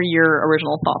 what were your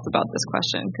original thoughts about this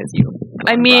question?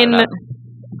 I mean,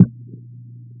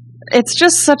 it's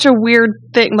just such a weird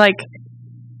thing. Like,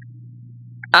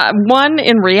 one,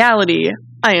 in reality,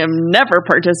 I am never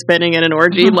participating in an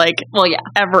orgy, like, well, yeah,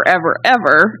 ever.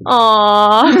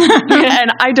 Aww.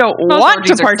 And I don't want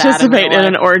to participate in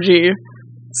an orgy.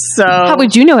 So how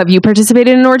would you know? Have you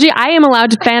participated in an orgy? I am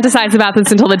allowed to fantasize about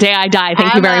this until the day I die.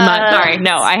 Thank you very much. Sorry,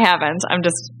 no, I haven't.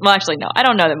 Actually, no, I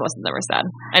don't know that most of them are sad.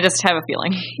 I just have a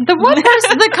feeling. The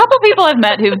couple people I've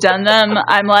met who've done them,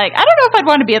 I'm like, I don't know if I'd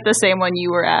want to be at the same one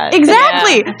you were at.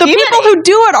 Exactly. Yeah. The people who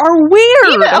do it are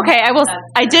weird.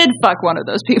 I did fuck one of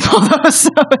those people though,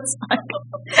 so it's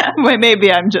like,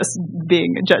 maybe I'm just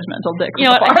being a judgmental dick.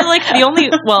 You know what? I feel like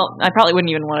I probably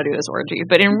wouldn't even want to do this orgy,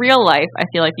 but in real life, I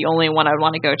feel like the only one I would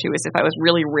want to go to is if I was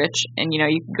really rich and you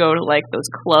could go to like those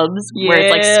clubs where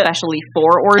it's like specially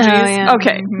for orgies. Oh, yeah.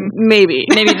 Okay, maybe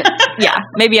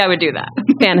I would do that.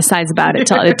 Fantasize about it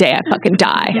till the day I fucking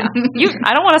die. Yeah.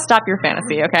 I don't want to stop your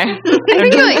fantasy, okay?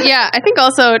 I think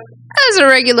also as a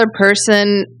regular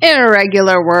person in a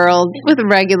regular world with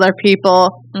regular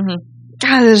people,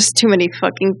 God, there's too many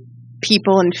fucking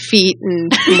people and feet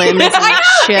and limbs and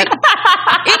shit.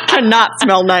 It cannot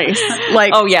smell nice.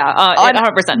 Like, oh yeah,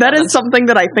 100%. That is something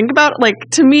that I think about. Like,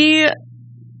 to me,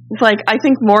 like, I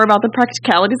think more about the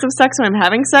practicalities of sex when I'm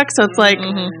having sex. So it's like,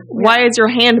 why is your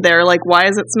hand there? Like, why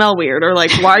does it smell weird? Or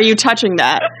like, why are you touching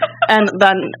that? And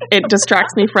then it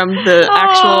distracts me from the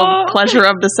actual pleasure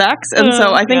of the sex. And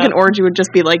so I think an orgy would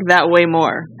just be like that way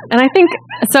more. And I think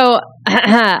so.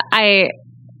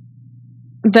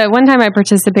 The one time I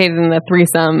participated in the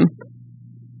threesome,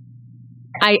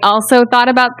 I also thought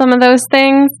about some of those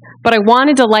things, but I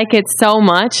wanted to like it so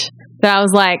much that I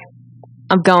was like,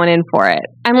 I'm going in for it.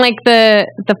 And like the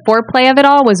foreplay of it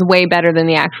all was way better than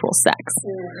the actual sex.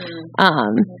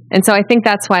 And so I think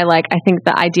that's why, like, I think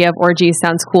the idea of orgies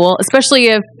sounds cool, especially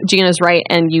if Gina's right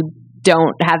and you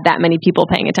don't have that many people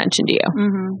paying attention to you.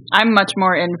 I'm much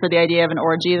more in for the idea of an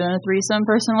orgy than a threesome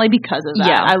personally because of that.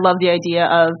 Yeah. I love the idea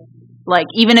of, like,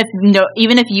 even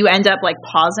if you end up like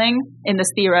pausing in this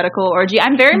theoretical orgy,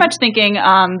 I'm very much thinking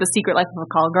The Secret Life of a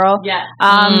Call Girl. Yeah.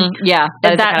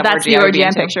 That's the orgy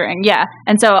I'm picturing. Yeah.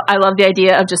 And so I love the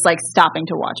idea of just like stopping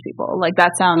to watch people. Like,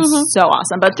 that sounds so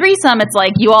awesome. But threesome, it's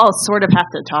like you all sort of have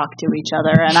to talk to each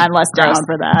other, and I'm less down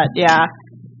for that. Yeah.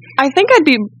 I think I'd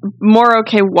be more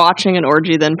okay watching an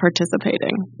orgy than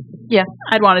participating. Yeah.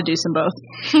 I'd want to do some both.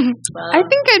 I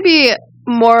think I'd be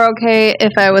more okay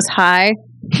if I was high.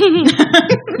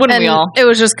 Wouldn't we all? It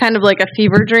was just kind of like a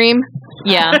fever dream.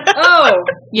 Yeah.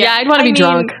 Yeah, I'd want to be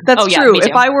drunk. That's true. me too.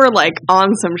 If I were like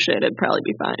on some shit, it'd probably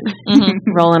be fine.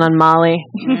 Rolling on Molly.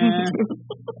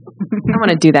 I want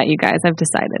to do that, you guys. I've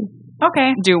decided.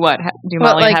 Okay. Do what? Do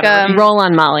What, Molly like, have it? Roll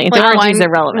on Molly. like The orgy's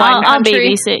irrelevant. I'll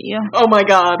country. babysit you. Oh my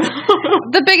god.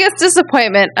 The biggest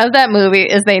disappointment of that movie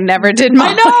is they never did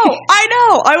Molly. I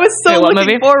know. I was so Wait, what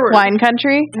looking movie? forward. Wine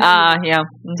Country. Yeah.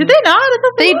 Did they not? I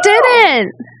thought They were. didn't.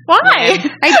 Why?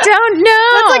 I don't know.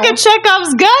 That's like a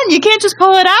Chekhov's gun. You can't just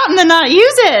pull it out and then not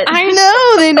use it. I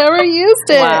know they never used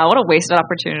it. Wow, what a wasted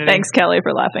opportunity. Thanks, Kelly,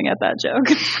 for laughing at that joke.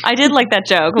 I did like that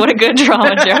joke. What a good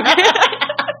drama joke.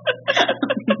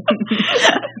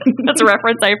 That's a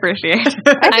reference I appreciate.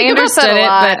 I understood it,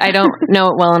 but I don't know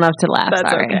it well enough to laugh. That's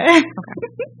Sorry. okay.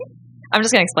 I'm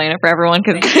just going to explain it for everyone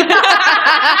because this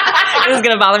is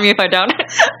going to bother me if I don't.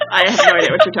 I have no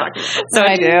idea what you're talking about. So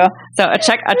I do. So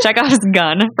a Chekhov's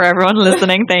gun for everyone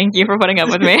listening. Thank you for putting up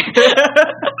with me.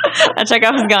 A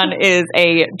Chekhov's gun is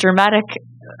a dramatic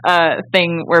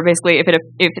thing where basically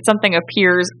if something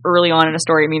appears early on in a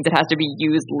story, it means it has to be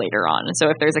used later on. So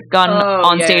if there's a gun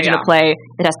on stage in a play,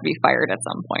 it has to be fired at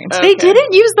some point. They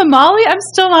didn't use the Molly? I'm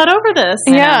still not over this.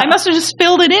 Yeah. I must have just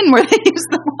filled it in where they used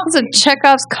the Molly. It's a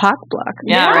Chekhov's cock block.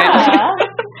 Yeah, right.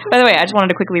 By the way, I just wanted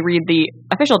to quickly read the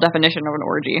official definition of an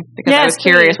orgy because I was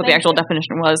curious what the actual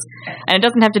definition was. And it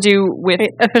doesn't have to do with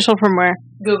Official from where?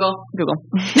 Google.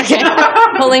 Okay.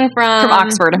 Pulling from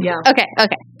Oxford. Yeah. Okay.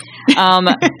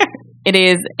 It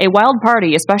is a wild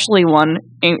party, especially one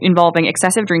involving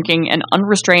excessive drinking and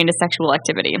unrestrained sexual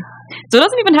activity. So it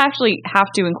doesn't even actually have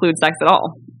to include sex at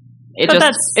all.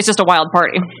 It's just a wild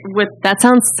party. That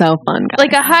sounds so fun, guys.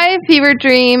 Like a high fever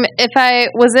dream. If I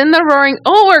was in the roaring,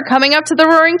 we're coming up to the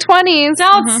roaring 20s.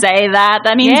 Don't say that.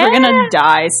 That means we're gonna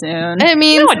die soon. It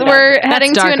means No, it we're doesn't.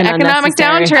 heading to dark an and economic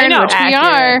unnecessary. downturn, which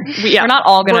we are. We're not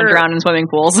all going to drown in swimming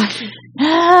pools.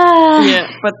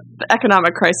 Yeah, but the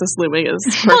economic crisis looming is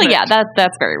perfect. Well, yeah,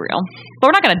 that's very real.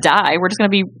 But we're not going to die. We're just going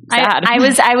to be sad. I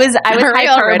was Are we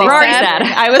already hyperbolizing. sad?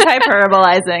 I was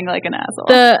hyperbolizing like an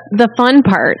asshole. The fun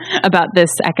part about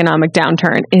this economic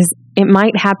downturn is it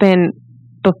might happen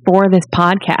before this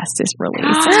podcast is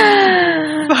released.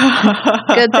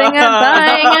 Good thing I'm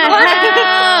buying a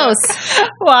house.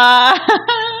 Wow.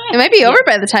 It might be over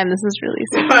by the time this is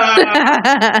released.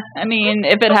 I mean,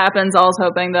 if it happens, I was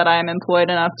hoping that I'm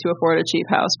employed enough to afford a cheap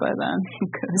house by then.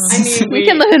 We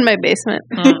can live in my basement.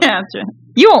 Yeah, true.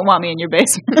 You won't want me in your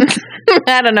basement.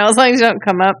 I don't know, as long as you don't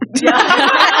come up.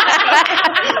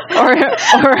 or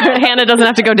Hannah doesn't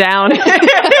have to go down.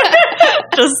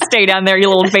 Just stay down there, you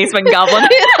little basement goblin.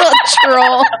 Little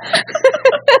troll.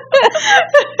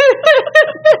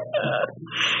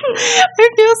 I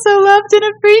feel so loved and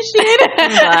appreciated.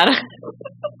 I'm glad.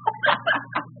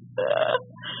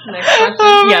 Next question.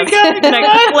 Oh my Yes. God.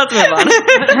 Next, let's move on.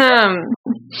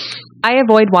 I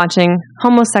avoid watching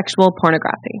homosexual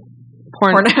pornography.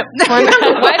 What?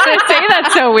 Say that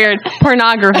so weird.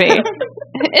 Pornography.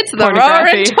 It's the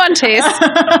roaring 20s.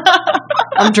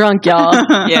 I'm drunk, y'all.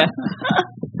 Yeah.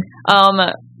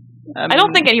 I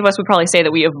don't think any of us would probably say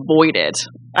that we avoid it.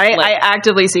 I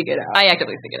actively seek it out. I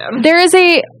actively seek it out. There is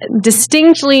a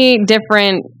distinctly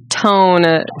different tone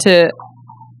to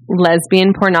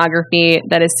lesbian pornography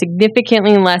that is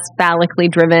significantly less phallically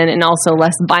driven and also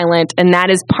less violent. And that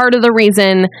is part of the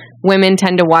reason women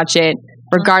tend to watch it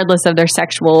regardless of their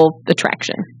sexual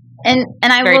attraction. And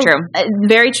I Very will, true.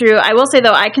 Very true. I will say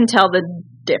though, I can tell the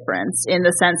difference in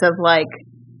the sense of like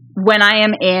when I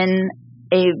am in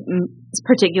a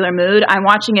particular mood, I'm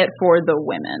watching it for the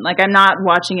women. Like I'm not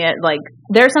watching it like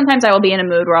there's sometimes I will be in a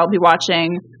mood where I'll be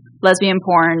watching lesbian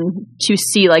porn to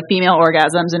see like female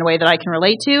orgasms in a way that I can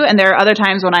relate to, and there are other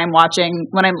times when I'm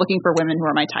looking for women who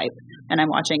are my type and I'm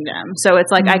watching them. So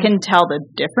it's like I can tell the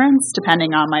difference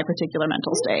depending on my particular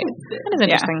mental state. That is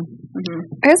interesting.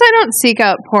 I guess I don't seek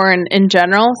out porn in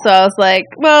general, so I was like,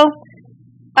 well,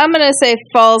 I'm going to say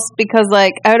false because,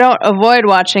 like, I don't avoid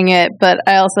watching it, but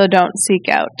I also don't seek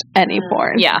out any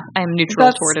porn. Yeah, I'm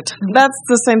neutral toward it. That's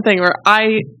the same thing where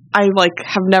I like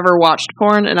have never watched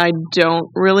porn and I don't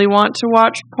really want to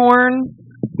watch porn.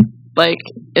 Like,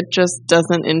 it just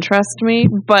doesn't interest me.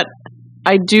 But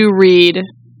I do read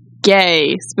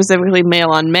gay, specifically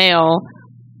male on male,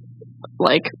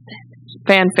 like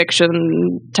fan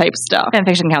fiction type stuff. Fan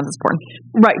fiction counts as porn.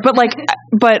 Right, but like,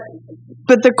 but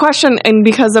the question, and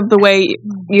because of the way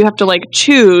you have to like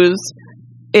choose,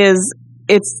 is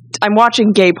I'm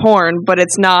watching gay porn, but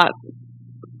it's not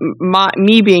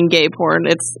me being gay porn.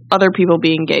 It's other people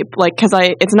being gay, like because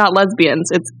it's not lesbians,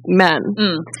 it's men.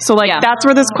 So like that's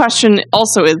where this question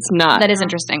also is not. That is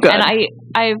interesting, good. and I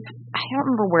don't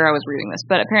remember where I was reading this,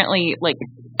 but apparently like,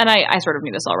 and I sort of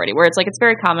knew this already, where it's like it's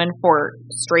very common for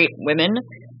straight women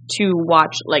to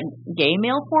watch like gay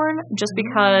male porn, just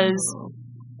because.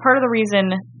 Part of the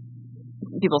reason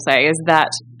people say is that,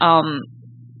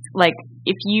 like,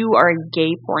 if you are a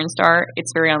gay porn star,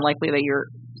 it's very unlikely that you're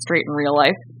straight in real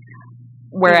life.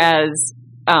 Whereas,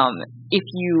 if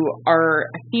you are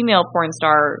a female porn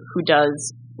star who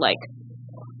does, like,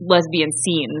 lesbian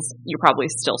scenes, you're probably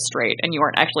still straight and you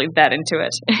aren't actually that into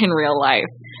it in real life.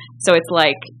 So it's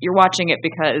like, you're watching it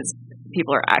because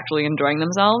people are actually enjoying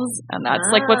themselves, and that's,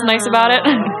 like, what's nice about it.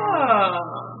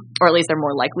 Or at least they're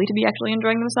more likely to be actually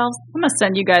enjoying themselves. I'm gonna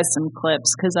send you guys some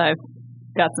clips because I've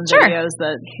got some videos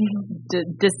that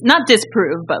not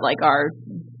disprove, but like are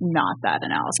not that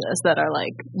analysis that are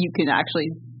like you can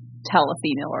actually tell a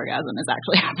female orgasm is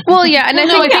actually happening. Well, yeah, and I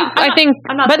think,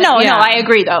 I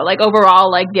agree though. Like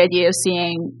overall, like the idea of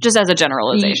seeing just as a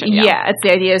generalization, it's the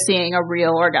idea of seeing a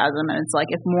real orgasm, and it's like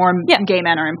if more gay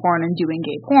men are in porn and doing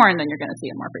gay porn, then you're going to see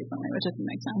it more frequently, which doesn't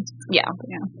make sense.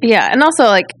 Yeah, and also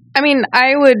like I mean,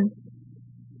 I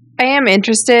am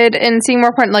interested in seeing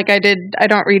more porn. Like I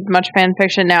don't read much fan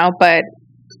fiction now, but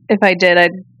if I did, I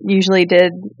usually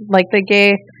did like the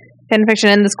gay fan fiction.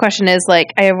 And this question is like,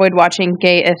 I avoid watching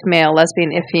gay if male,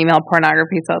 lesbian if female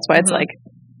pornography. So that's why it's like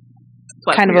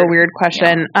kind of a weird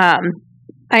question. Yeah.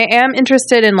 I am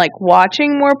interested in like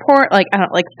watching more porn, like I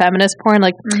don't like feminist porn.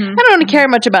 Like I don't care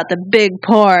much about the big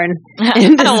porn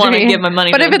industry. I don't want to give my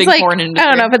money to the big porn industry.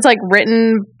 I don't know if it's like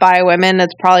written by women,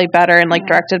 it's probably better, and like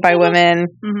directed by women.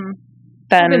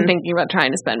 I've been thinking about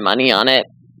trying to spend money on it.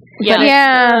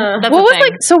 Yeah, that's what was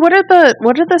like? So what are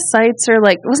the sites or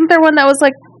like? Wasn't there one that was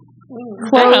like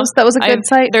closed? That was a good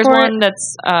site. There's for one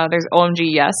that's there's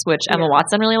OMG Yes, which Emma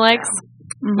Watson really likes,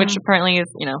 which apparently is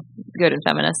good and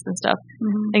feminist and stuff.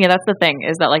 And yeah, that's the thing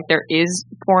is that like there is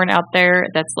porn out there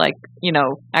that's like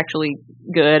actually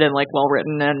good and like well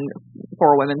written and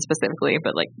for women specifically,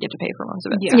 but like you have to pay for most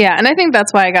of it. Yeah, and I think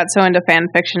that's why I got so into fan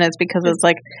fiction is because it's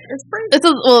like it's free.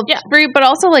 It's free, but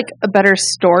also like a better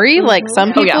story. Like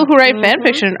some people who write fan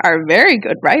fiction are very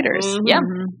good writers.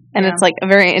 And it's like a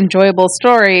very enjoyable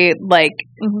story. Like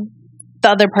the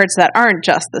other parts that aren't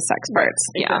just the sex parts.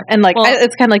 Yeah, and like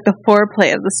it's kind of like the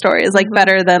foreplay of the story is like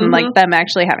better than like them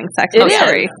actually having sex in the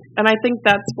story. And I think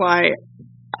that's why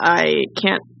I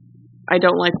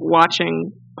don't like watching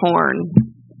porn.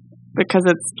 Because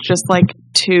it's just like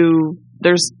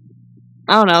they're just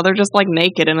like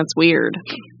naked and it's weird.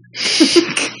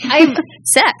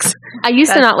 Sex. I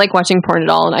used to not like watching porn at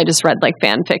all, and I just read like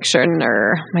fan fiction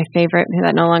or my favorite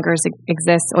that no longer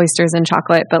exists, Oysters and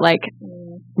Chocolate, but like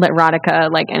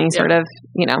Literotica, like any sort of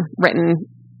written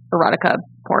erotica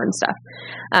porn stuff.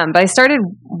 But I started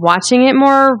watching it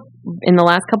more in the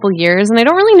last couple years, and I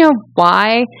don't really know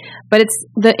why, but it's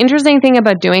the interesting thing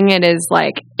about doing it is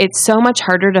like it's so much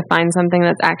harder to find something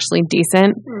that's actually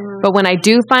decent, but when I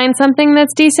do find something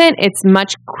that's decent, it's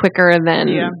much quicker than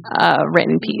a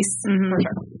written piece. For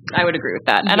sure. I would agree with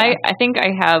that, and I think I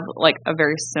have like a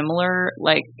very similar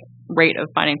like rate of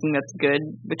finding something that's good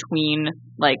between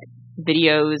like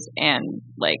videos and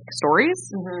like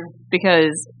stories,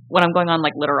 because when I'm going on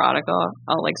like Literotica,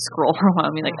 I'll like scroll for a while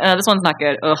and be like, this one's not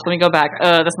good. Ugh, let me go back.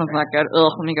 This one's not good.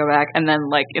 Ugh, let me go back. And then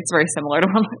like it's very similar to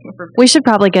what I'm looking for. We should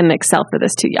probably get an Excel for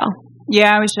this too, y'all.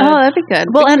 Yeah, we should. Oh, that'd be good.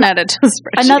 Well, We and can add it to the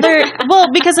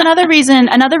spreadsheet. because another reason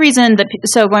that,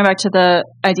 so going back to the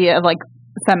idea of like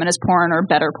feminist porn or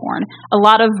better porn,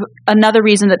 another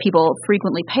reason that people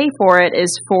frequently pay for it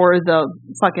is for the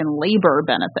fucking labor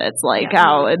benefits, like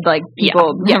how like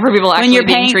people, for people actually when you're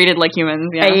being paying, treated like humans.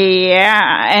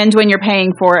 And when you're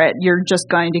paying for it, you're just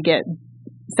going to get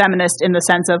feminist in the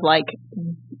sense of like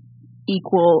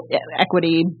equal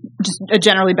equity, just a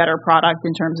generally better product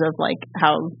in terms of like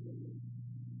how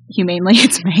humanely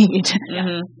it's made.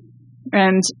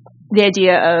 And the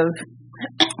idea of,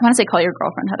 I want to say Call Your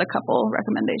Girlfriend had a couple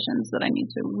recommendations that I need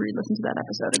to re-listen to that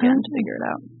episode again to figure it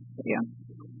out. But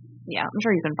yeah, I'm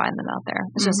sure you can find them out there.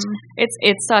 It's just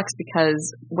it sucks because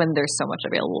when there's so much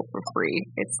available for free,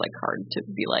 it's like hard to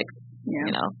be like, you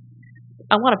know,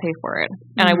 I want to pay for it,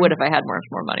 and I would if I had more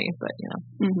money, but you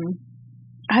know,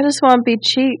 I just want to be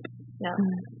cheap. Yeah.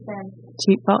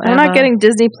 Cheap forever. I'm not getting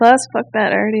Disney Plus. Fuck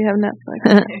that. I already have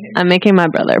Netflix. I'm making my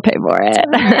brother pay for it.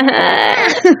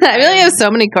 I really have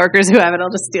so many coworkers who have it. I'll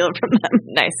just steal it from them.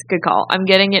 Nice, good call. I'm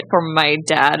getting it for my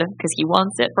dad because he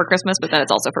wants it for Christmas, but then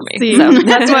it's also for me. See, So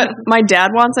that's what my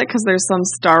dad wants it because there's some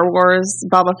Star Wars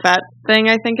Boba Fett thing,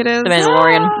 I think it is. The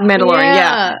Mandalorian. Mandalorian,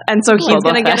 yeah. And so he's Boba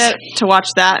going to get Fett. it to watch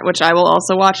that, which I will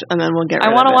also watch, and then we'll get rid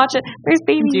I want to of it. watch it. There's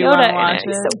Baby Do you Yoda wanna watch in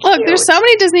it. it? It's so Look, cute. there's so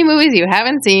many Disney movies you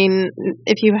haven't seen.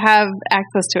 If you have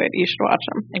access to it, you should watch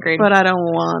them. Agreed. But I don't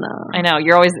want to. I know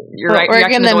you're But your we're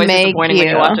reaction is gonna always make disappointing when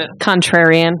you you. watch it.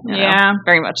 Contrarian. You know? Yeah.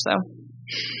 Very much so.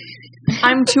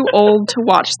 I'm too old to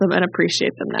watch them and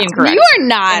appreciate them now. Incorrect. You are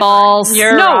not. False.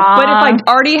 But if I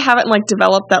already haven't like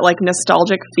developed that like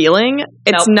nostalgic feeling,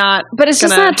 it's not. But it's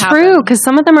just gonna not true happen. because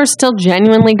some of them are still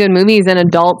genuinely good movies and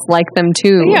adults like them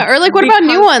too. Yeah, or like what about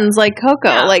new ones like Coco?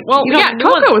 Yeah. Like, Well, you know, yeah,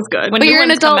 Coco was good. When but new you're an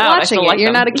ones come adult out, I watching still it. like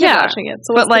You're them. not a kid Yeah. watching it.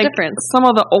 So but what's like the difference? some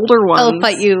of the older ones, I'll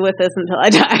fight you with this until I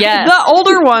die. Yes. the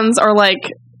older ones are like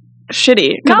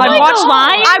shitty because Not I've like watched The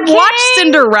Lion I've watched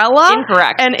Cinderella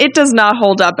Incorrect. and it does not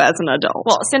hold up as an adult.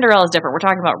 Well, Cinderella is different. We're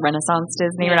talking about Renaissance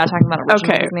Disney. We're not talking about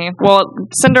original Okay. Disney. Well,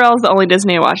 Cinderella's the only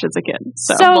Disney I watched as a kid.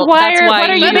 So, Well, that's why what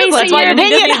are you you think- basing that's why your you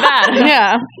think opinion Disney's bad.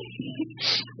 Yeah.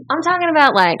 I'm talking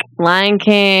about like Lion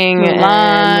King,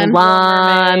 Mulan,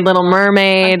 and Little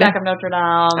Mermaid. Back of Notre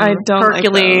Dame. I don't like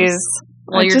Hercules.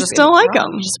 I you're just don't like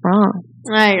them. Just wrong.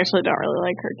 I actually don't really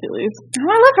like Hercules. I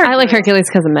love her. I like Hercules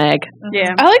because of Meg.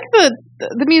 Yeah. I like the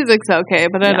music's okay,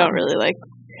 but I don't really like.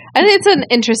 I think it's an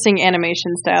interesting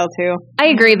animation style too. I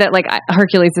agree that like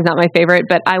Hercules is not my favorite,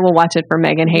 but I will watch it for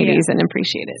Meg and Hades and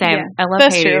appreciate it. Same. Yeah. I love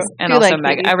That's Hades true. and Do also like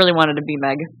Meg. Hades. I really wanted to be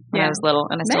Meg when I Yeah. was little,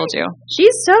 and I still do.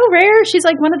 She's so rare. She's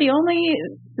like one of the only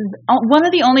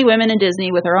women in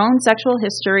Disney with her own sexual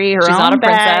history, her She's own not a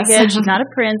princess. baggage. She's not a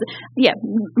prince. Yeah,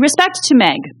 respect to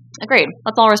Meg. Agreed.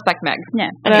 Let's all respect Meg. Yeah,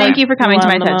 and thank you for coming to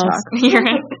my Mulan the TED most. Talk. You're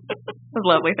right. That's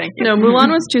lovely. Thank you. No,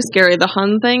 Mulan was too scary. The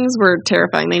Hun things were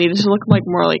terrifying. They needed to look like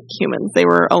more like humans. They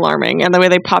were alarming, and the way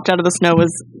they popped out of the snow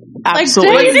was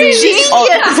absolutely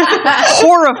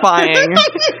horrifying.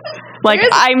 Like,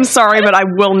 I'm sorry, but I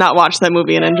will not watch that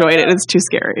movie and enjoy it. It's too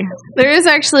scary. There is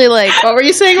actually like, What were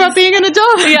you saying about being an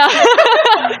adult? Yeah.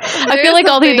 I feel like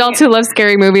all the adults who love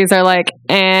scary movies are like,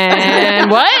 and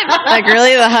what? like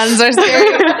really the Huns are scary.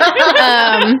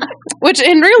 Which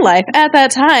in real life at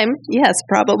that time, yes,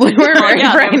 probably were Well, very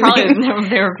yeah, frightening.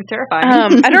 they were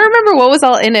terrifying. I don't remember what was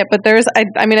all in it, but there's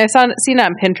I mean I seen it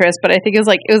on Pinterest, but I think it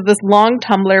was this long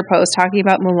Tumblr post talking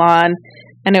about Mulan,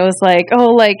 and it was like,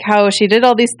 oh, like how she did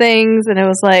all these things, and it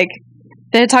was like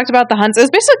they had talked about the Huns. It was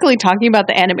basically talking about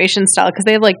the animation style because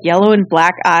they have like yellow and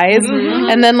black eyes,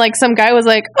 and then like some guy was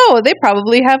like, oh, they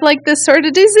probably have like this sort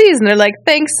of disease, and they're like,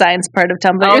 thanks, science part of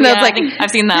Tumblr. Oh, And yeah, it's like, I think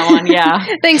I've seen that one. Yeah.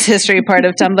 thanks, history part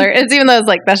of Tumblr. It's even though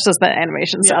it's like that's just the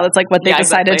animation style. It's like what they Yeah,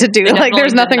 decided exactly. to do. They Like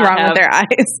there's definitely nothing did not wrong with their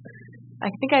eyes. I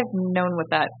think I've known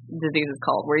what that disease is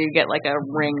called, where you get like a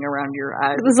ring around your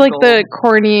eyes. It was like gold. the I don't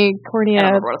cornea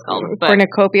remember what it's called, but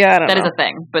cornucopia. I don't that know. is a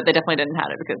thing. But they definitely didn't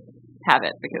have it because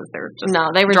they're just No,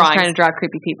 they were just trying to draw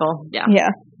creepy people yeah. Yeah.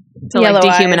 to like Yellow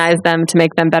eyes. dehumanize them to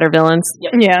make them better villains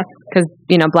Yeah. because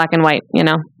black and white. Just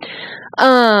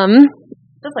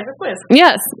like a quiz.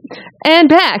 Yes, and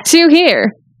back to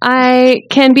here. I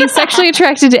can be sexually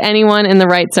attracted to anyone in the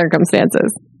right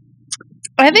circumstances.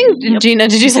 I think, Gina,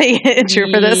 did you say true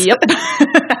for this? Yep.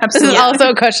 This is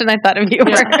also a question I thought of you.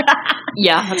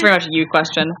 Yeah, that's very much a you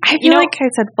question. I feel like I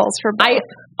said false for both. I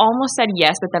almost said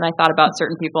yes, but then I thought about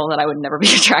certain people that I would never be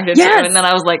attracted Yes. to, and then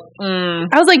I was like,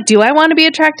 I was like, do I want to be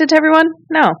attracted to everyone?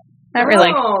 No. Not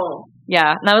really.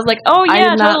 Yeah, and I was like, oh I yeah,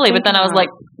 did not totally. But think then I was about like,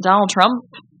 Donald Trump.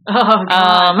 Oh,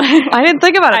 God. I didn't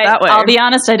think about it that way. I'll be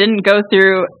honest, I didn't go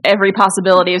through every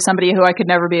possibility of somebody who I could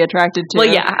never be attracted to. Well,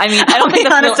 yeah. I mean, I don't think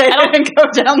that's honest, really, I don't, didn't go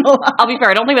down the line. I'll be fair.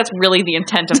 I don't think that's really the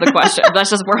intent of the question. That's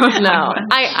just where No,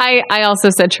 I also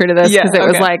said true to this Yeah, because it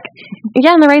was okay. like,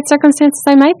 yeah, in the right circumstances,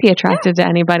 I might be attracted to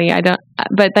anybody. I don't,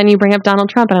 but then you bring up Donald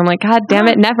Trump, and I'm like, God damn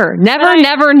it, never. Or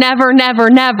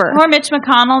Mitch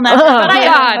McConnell, never. Oh, but I,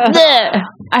 God.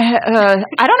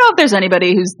 I don't know if there's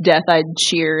anybody whose death I'd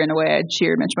cheer in a way I'd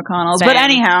cheer Mitch McConnell's. Same. But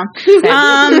anyhow,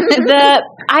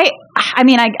 I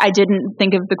mean, I didn't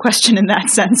think of the question in that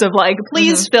sense of like,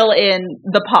 please fill in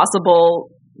the possible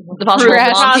possible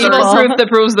proof that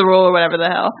proves the rule or whatever the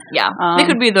hell. Yeah, it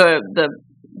could be the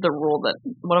rule that.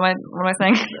 What am I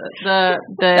saying? the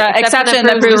exception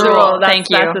that proves the rule. Thank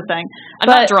you. That's the thing. I'm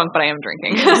not drunk, but I am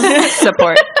drinking.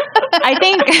 support. I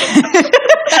think.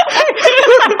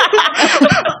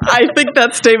 I think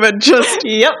that statement just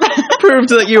proved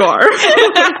that you are.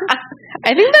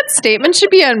 I think that statement should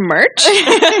be on merch.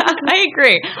 I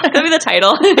agree. That'd be the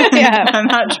title. Yeah, I'm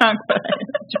not drunk, but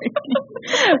I'm drinking.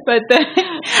 But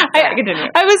continue.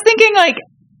 I was thinking like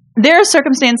there are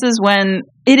circumstances when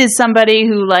it is somebody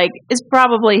who like is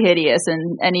probably hideous in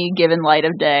any given light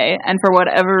of day, and for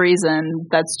whatever reason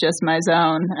that's just my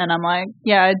zone, and I'm like,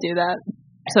 yeah, I'd do that.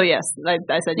 So yes, I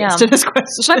said yes to this question.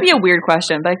 This might be a weird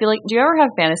question, but I feel like, do you ever have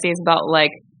fantasies about like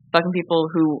fucking people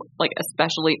who like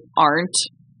especially aren't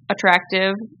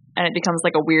attractive, and it becomes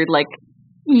like a weird like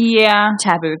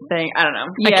taboo thing? I don't know.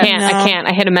 I can't.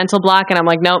 I hit a mental block, and I'm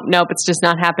like, nope, it's just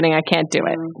not happening. I can't do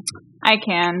it. I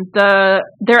can.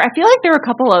 I feel like there were a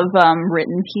couple of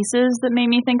written pieces that made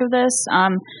me think of this. Oh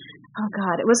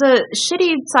God, it was a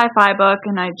shitty sci-fi book,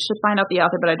 and I should find out the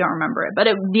author, but I don't remember it. But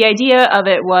the idea of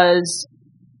it was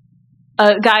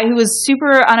a guy who was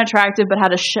super unattractive but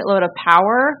had a shitload of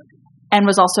power and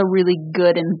was also really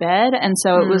good in bed, and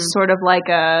so it was sort of like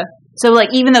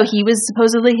even though he was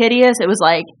supposedly hideous, it was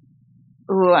like,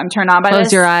 ooh, I'm turned on by Close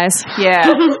this. your eyes. Yeah.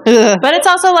 But it's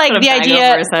also like Put a the bag idea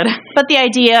over his head. but the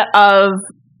idea of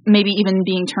maybe even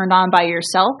being turned on by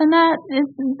yourself in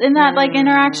that like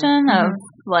interaction of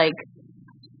like,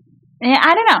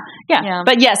 I don't know. Yeah.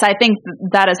 But yes, I think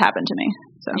that has happened to me.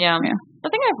 So Yeah. The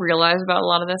thing I've realized about a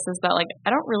lot of this is that like I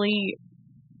don't really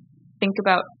think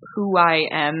about who I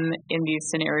am in these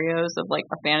scenarios of like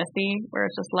a fantasy where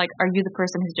it's just like, are you the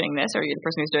person who's doing this or are you the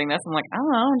person who's doing this? I'm like, I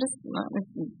don't know, I'm just it's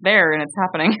there and it's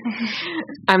happening.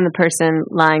 I'm the person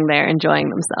lying there enjoying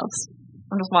themselves.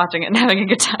 I'm just watching it and having a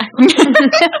good time.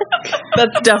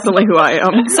 That's definitely who I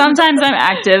am. sometimes I'm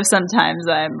active, sometimes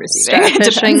I'm receiving.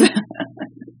 Starfishing.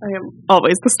 I am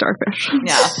always the starfish.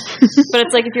 Yeah. But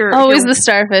it's like if you're Always the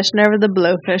starfish, never the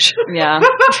blowfish. Yeah.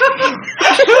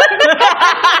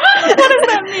 What does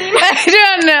that mean? I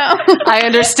don't know. I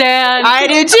understand. I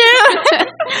do too.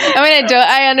 I mean,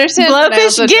 I understand. but I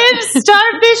Blowfish also don't. gives,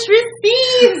 starfish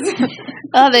receives.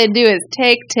 All they do is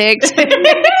take.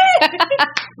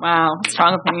 Wow.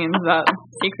 Strong opinions about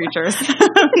sea creatures.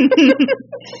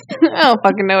 I don't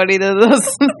fucking know what either of those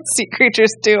sea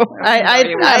creatures do. I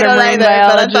don't either,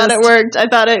 but I thought it worked. I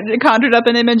thought it conjured up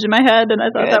an image in my head, and I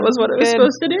thought that was what it was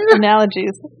supposed to do.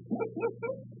 Analogies.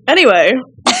 Anyway,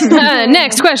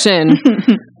 Next question.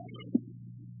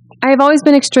 I have always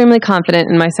been extremely confident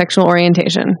in my sexual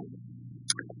orientation.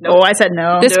 No, I said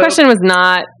no. This question was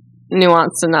not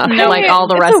nuanced enough, like all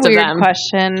the rest It's a of weird them.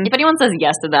 question. If anyone says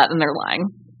yes to that, then they're lying.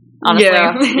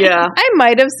 Honestly. yeah. I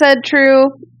might have said true,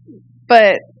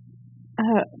 but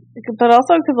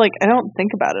also because like I don't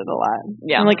think about it a lot.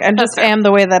 Yeah. I'm like I just am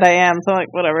the way that I am, so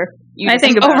like whatever. I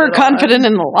think about it a lot. Overconfident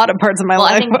in a lot of parts of my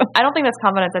life. I don't think that's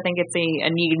confidence. I think it's a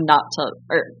need not to,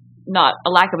 or not a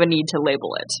lack of a need to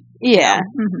label it. Yeah.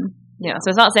 Mm-hmm. Yeah. So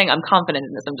it's not saying I'm confident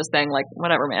in this. I'm just saying like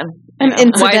whatever, man. I'm You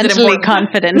know, why is it incidentally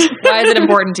important? confident. Why is it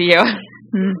important to you?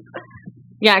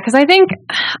 Yeah, because I think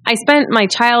I spent my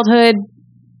childhood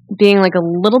being like a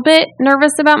little bit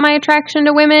nervous about my attraction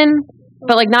to women,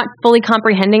 but like not fully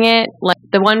comprehending it. Like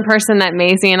the one person that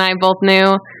Maisie and I both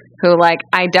knew who like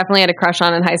I definitely had a crush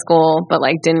on in high school, but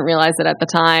like didn't realize it at the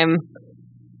time.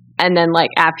 And then like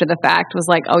after the fact was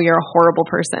like, oh, you're a horrible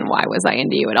person. Why was I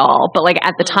into you at all? But like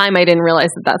at the time I didn't realize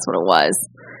that that's what it was.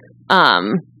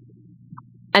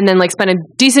 And then like spent a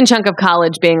decent chunk of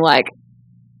college being like,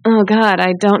 oh God,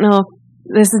 I don't know if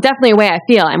this is definitely a way I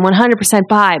feel. I'm 100%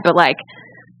 bi, but like,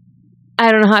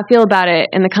 I don't know how I feel about it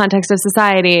in the context of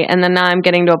society. And then now I'm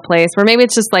getting to a place where maybe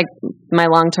it's just like my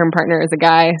long-term partner is a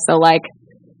guy. So like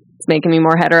it's making me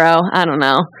more hetero. I don't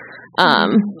know.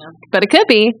 But it could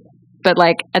be. But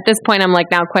like at this point, I'm like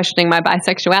now questioning my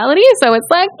bisexuality. So it's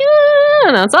like, I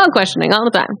don't know, it's all questioning all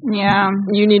the time. Yeah.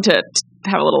 You need to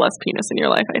have a little less penis in your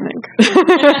life, I think.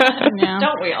 Yeah.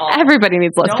 Don't we all? Everybody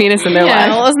needs less penis in their Yeah, life.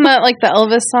 well, isn't that like the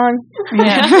Elvis song?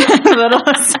 Yeah.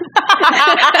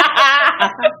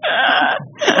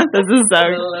 This is so. A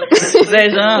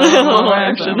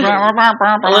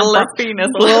little less penis.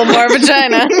 A little more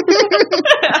vagina.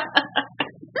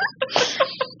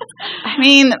 I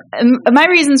mean, my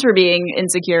reasons for being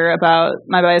insecure about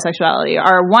my bisexuality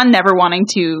are one, never wanting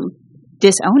to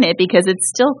disown it because it's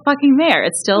still fucking there.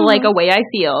 It's still like a way I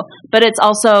feel, but it's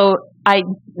also I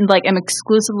like am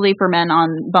exclusively for men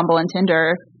on Bumble and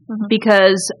Tinder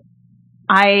because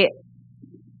I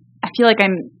feel like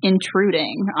I'm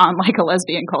intruding on like a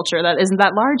lesbian culture that isn't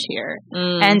that large here,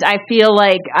 and I feel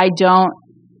like I don't.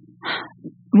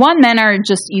 One, men are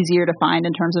just easier to find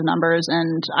in terms of numbers,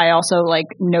 and I also like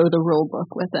know the rule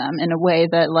book with them in a way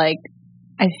that like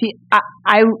I feel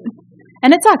I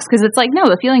and it sucks because it's like no,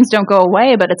 the feelings don't go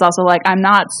away, but it's also like I'm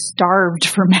not starved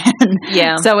for men.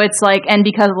 Yeah. So it's like, and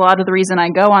because a lot of the reason I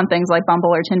go on things like Bumble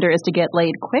or Tinder is to get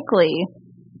laid quickly.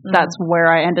 That's where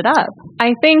I ended up.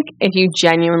 I think if you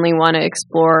genuinely want to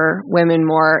explore women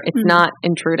more, it's not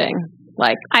intruding.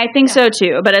 Like I think so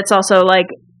too, but it's also like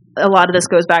a lot of this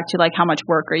goes back to like how much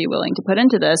work are you willing to put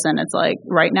into this, and it's like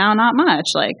right now not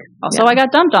much. Like also I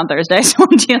got dumped on Thursday, so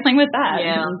I'm dealing with that.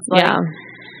 Yeah. Like,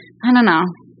 I don't know.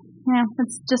 Yeah,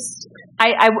 it's just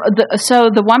so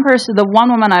the one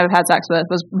woman I've had sex with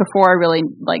was before I really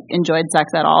like enjoyed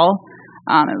sex at all.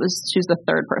 She was the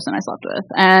third person I slept with,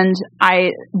 and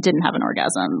I didn't have an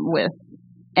orgasm with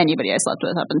anybody I slept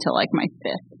with up until like my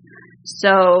fifth.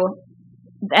 So,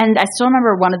 and I still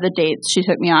remember one of the dates she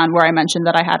took me on where I mentioned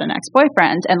that I had an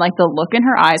ex-boyfriend, and like the look in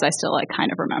her eyes, I still like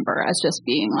kind of remember as just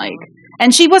being like,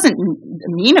 and she wasn't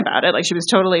mean about it. Like she was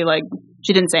totally like,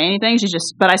 she didn't say anything.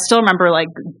 But I still remember like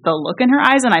the look in her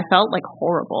eyes, and I felt like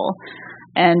horrible.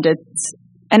 And it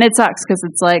sucks because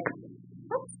it's like,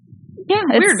 yeah,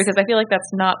 It's weird because I feel like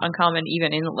that's not uncommon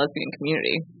even in the lesbian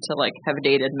community to like have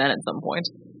dated men at some point.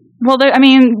 Well, I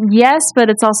mean, yes, but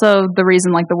it's also the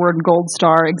reason like the word gold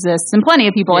star exists, and plenty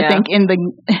of people I think in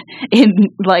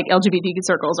like LGBT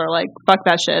circles are like, fuck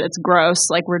that shit, it's gross.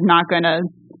 Like we're not gonna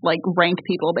like rank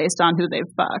people based on who they've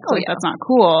fucked. Like that's not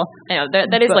cool. I know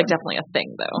that is like definitely a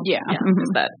thing though. Yeah.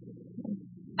 That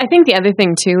I think the other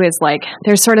thing too is like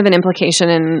there's sort of an implication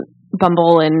in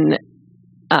Bumble and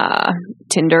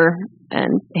Tinder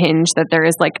and Hinge that there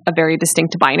is like a very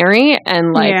distinct binary,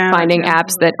 and like finding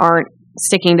apps that aren't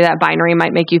sticking to that binary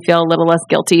might make you feel a little less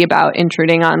guilty about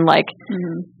intruding on like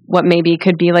what maybe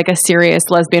could be like a serious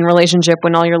lesbian relationship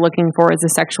when all you're looking for is a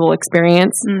sexual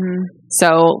experience.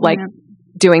 So like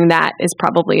doing that is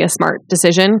probably a smart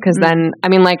decision because then I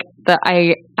mean like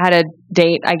I had a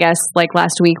date I guess like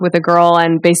last week with a girl,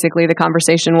 and basically the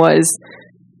conversation was,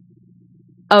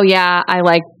 oh yeah, I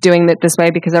like doing it this way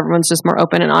because everyone's just more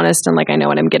open and honest and like I know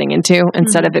what I'm getting into,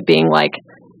 instead of it being like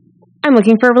I'm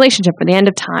looking for a relationship for the end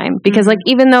of time. Because like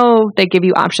even though they give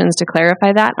you options to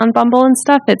clarify that on Bumble and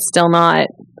stuff, it's still not,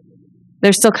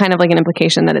 there's still kind of like an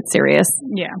implication that it's serious.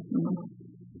 Yeah.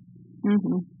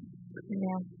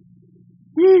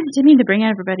 Didn't mean to bring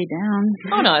everybody down.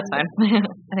 Oh no, that's fine.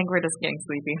 I think we're just getting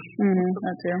sleepy.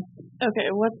 That too. Okay,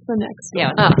 what's the next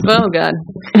one? Yeah. Oh god.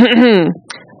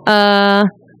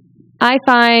 I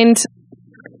find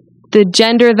the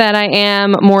gender that I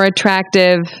am more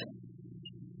attractive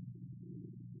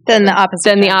Than the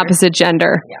opposite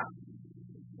gender.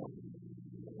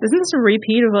 Isn't this a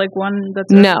repeat of like one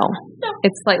that's No.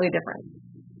 It's slightly different.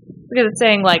 Because it's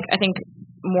saying like I think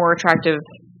more attractive,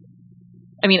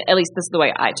 I mean at least this is the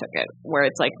way I took it, where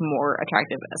it's like more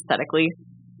attractive aesthetically,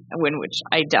 which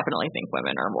I definitely think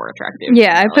women are more attractive.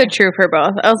 Yeah, I put true for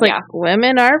both. I was like,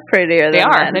 women are prettier than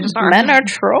men. They just are. Men are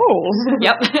trolls.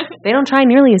 Yep. They don't try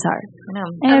nearly as hard. I know.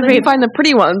 And then you find the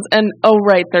pretty ones, and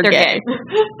they're gay.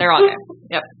 They're all gay.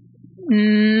 Yep.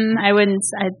 I wouldn't.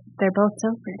 They're both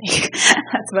so pretty.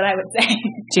 That's what I would say.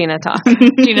 Gina talk.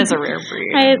 Gina's a rare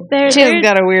breed. She's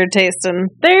got a weird taste in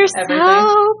They're everything.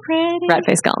 so pretty. Rat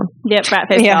face Gollum. Yep, rat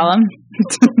face Gollum.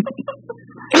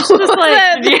 Just like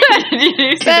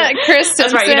that Chris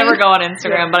That's right. You never go on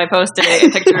Instagram, but I posted a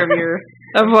picture of your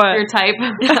type.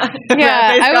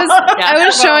 I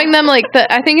was showing them like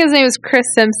I think his name is Chris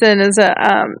Simpson, is a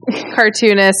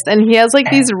cartoonist, and he has like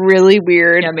these really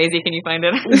weird. Yeah, Maisie, can you find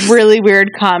it? Really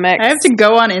weird comics. I have to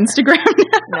go on Instagram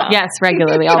now. Yes,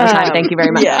 regularly, all the time. Thank you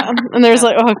very much. Yeah, and there's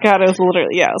like, oh god, it was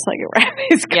literally it's like a rat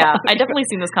face. Yeah, I definitely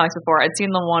seen those comics before. I'd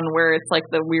seen the one where it's like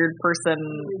the weird person.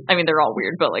 I mean, they're all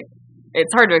weird, but like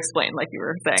it's hard to explain, like you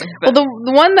were saying. Well, But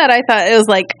the one that I thought is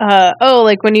like,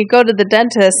 like when you go to the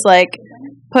dentist, like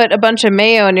put a bunch of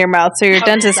mayo in your mouth so your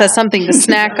dentist has something to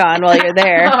snack on while you're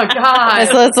there. Oh God! And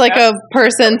so it's like a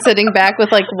person sitting back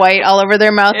with like white all over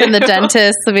their mouth, and the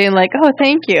dentist being like, "Oh,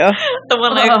 thank you." the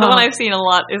one I've seen a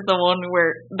lot is the one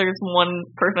where there's one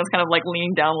person that's kind of like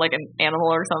leaning down like an animal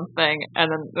or something,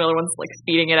 and then the other one's like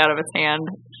feeding it out of his hand,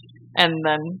 and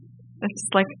then it's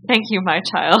just like, "Thank you, my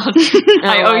child.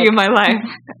 I owe you my life."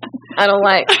 I don't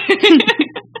like.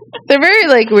 They're very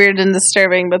like weird and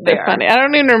disturbing, but they're funny. I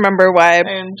don't even remember why I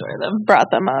enjoy them. brought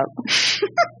them up.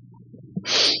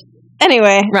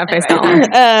 Anyway, Rat face Colin.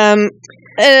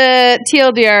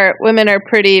 TLDR: women are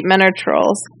pretty, men are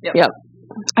trolls. Yep.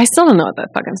 I still don't know what that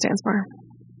fucking stands for.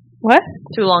 What?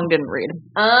 Too long didn't read.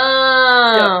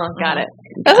 Oh, got it.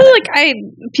 That's like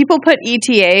people put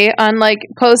ETA on like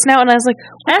posts now, and I was like,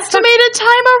 Estimated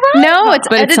time arrival. no, it's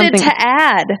But it's edited something- to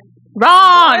add.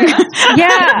 Wrong.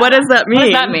 Yeah. What does that mean? What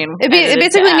does that mean? It Edited to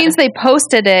basically add. means they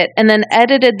posted it and then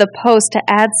edited the post to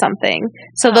add something.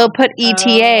 So they'll put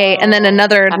ETA and then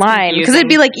another That's line. Because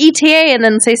it'd be like ETA and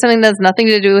then say something that's nothing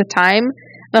to do with time.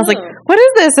 And I was like, what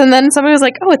is this? And then somebody was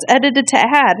like, oh, it's edited to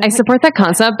add. I support that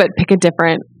concept, but pick a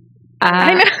different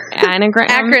acronym.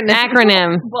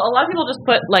 Well, a lot of people just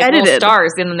put like Edited. little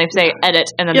stars and then they say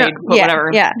edit and then Yeah. they put whatever.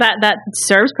 Yeah. That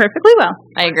serves perfectly well.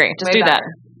 I agree. Just do that.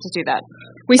 Just do that.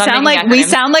 We Stop sound making like we acronyms.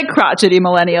 sound like crotchety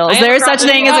millennials. I am There's such a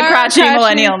thing as a crotchety crotchety.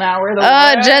 millennial now. We're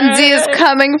the Gen Z is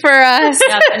coming for us.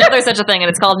 Yeah, I know there's such a thing, and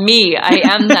it's called me. I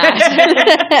am that.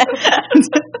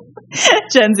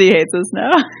 Gen Z hates us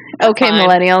now. Okay, Fine.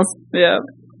 millennials. Yeah.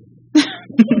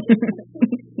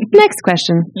 Next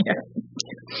question.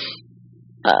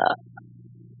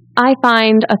 I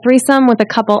find a threesome with a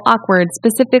couple awkward,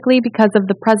 specifically because of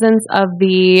the presence of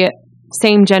the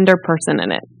same gender person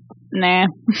in it. Nah.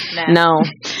 No,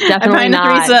 definitely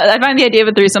not. I find the idea of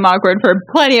a threesome awkward for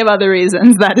plenty of other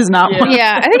reasons. That is not one.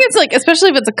 Yeah, I think it's like,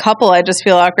 especially if it's a couple, I just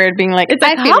feel awkward being like, It's a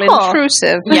I feel couple.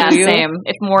 intrusive. Yeah, to you. same.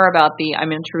 It's more about the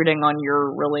I'm intruding on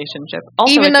your relationship.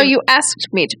 Also, Even it's though you asked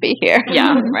me to be here.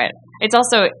 yeah, right. It's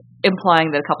also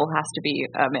implying that a couple has to be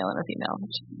a male and a female.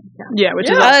 Yeah, which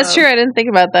is Oh, also that's true. I didn't think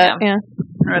about that. Yeah.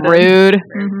 Rude.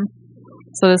 Mhm.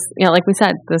 So this, like we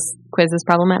said, this quiz is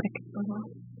problematic.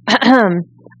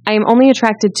 I am only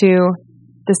attracted to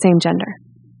the same gender.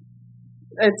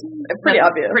 It's pretty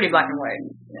obvious. Pretty black and white.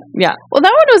 Well,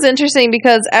 that one was interesting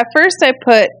because at first I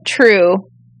put true,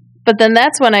 but then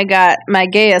that's when I got my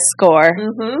gayest score.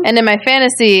 Mm-hmm. And in my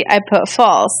fantasy, I put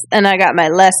false, and I got my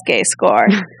less gay score.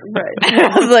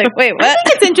 I was like, wait, what?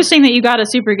 It's interesting that you got a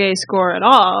super gay score at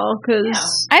all,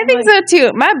 because I think so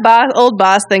too. My old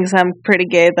boss thinks I'm pretty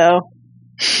gay, though.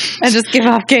 I just give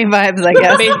off gay vibes, I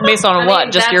guess. Based on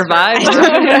what? Just your vibe? I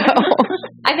don't know.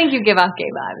 I think you give off gay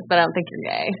vibes, but I don't think you're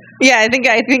gay. Yeah, I think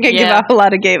I give Yeah. off a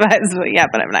lot of gay vibes,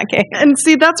 but I'm not gay. And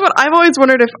see, that's what I've always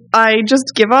wondered, if I just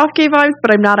give off gay vibes,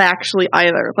 but I'm not actually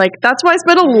either. Like, that's why I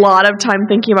spend a lot of time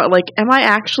thinking about, like, am I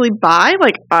actually bi?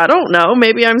 Like, I don't know.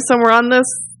 Maybe I'm somewhere on this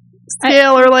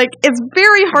scale, or like, it's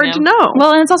very hard to know.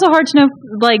 well, and it's also hard to know,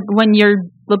 like, when your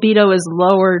libido is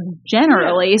lowered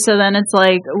generally. So then it's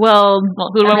like, well,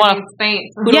 Who do I want to?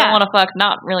 Who do I want to fuck?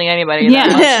 Not really anybody. Yeah.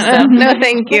 That much. No,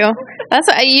 thank you.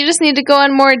 You just need to go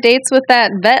on more dates with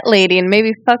that vet lady and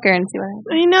maybe fuck her and see what happens.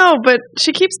 I know, but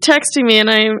she keeps texting me, and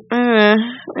I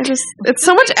just, it's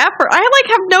so much effort. I like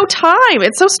have no time.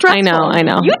 It's so stressful. I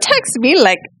know. You text me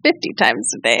like 50 times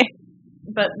a day.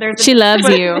 But there's She loves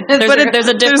you. there's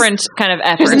a different kind of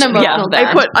effort. There's an emotional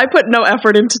there. I put no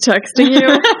effort into texting you,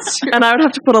 and I would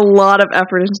have to put a lot of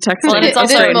effort into texting. Well, and it's It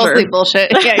is also mostly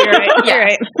bullshit. Yeah, you're right. Yeah. You're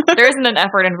right. There isn't an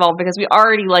effort involved because we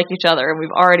already like each other and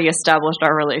we've already established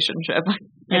our relationship.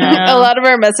 You know? A lot of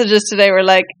our messages today were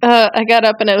like, I got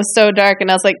up and it was so dark, and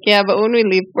I was like, yeah, but when we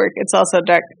leave work, it's also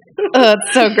dark. Oh,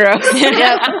 it's so gross.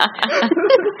 Yep.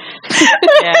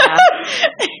 Yeah.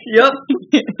 Yep.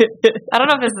 I don't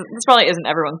know if this probably isn't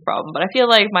everyone's problem, but I feel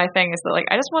like my thing is that like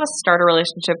I just want to start a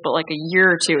relationship, but like a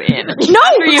year or two in. No,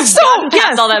 After you've gotten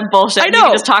past yes. all that bullshit, I and you know.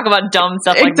 can just talk about dumb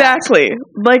stuff like that. Exactly.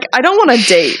 Like, I don't want to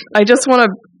date. I just want to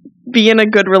be in a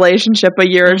good relationship a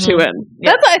year or two in.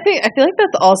 That's I feel like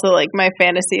that's also like my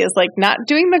fantasy is like not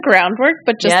doing the groundwork,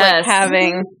 but just like Yes.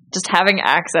 having. Just having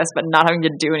access, but not having to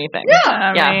do anything.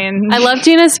 I Yeah. mean, I love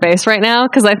Gina's face right now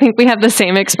because I think we have the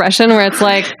same expression where it's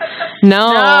like,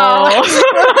 no.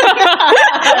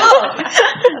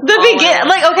 the begin,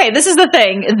 like, okay, this is the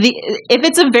thing. If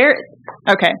it's a very,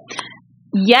 okay.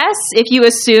 Yes, if you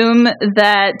assume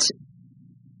that,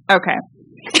 okay.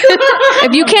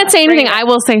 If you can't say anything, I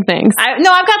will say things. I've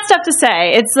got stuff to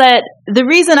say. It's that the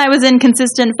reason I was in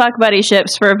consistent fuck buddy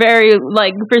ships for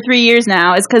 3 years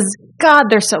now is because, God,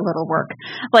 they're so little work.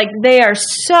 Like, they are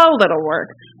so little work.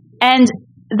 And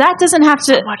that doesn't have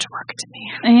to... So much work to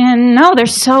me. And no, they're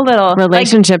so little.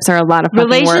 Relationships are a lot of fucking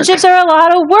relationships work. are a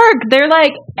lot of work. They're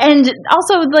like... And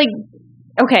also, like...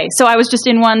 Okay, so I was just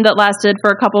in one that lasted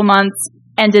for a couple months,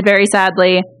 ended very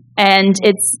sadly, and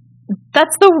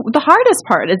that's the hardest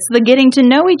part. It's the getting to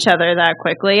know each other that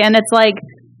quickly, and it's like,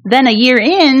 then a year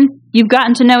in, you've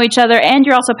gotten to know each other, and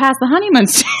you're also past the honeymoon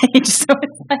stage, so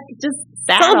it's like just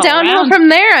it's all downhill from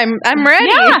there. I'm ready.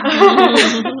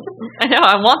 Yeah. I know.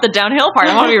 I want the downhill part.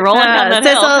 I want to be rolling down that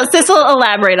hill. Sis will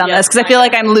elaborate on this because I feel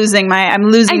like I'm losing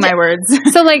my words.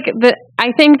 So like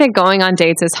I think that going on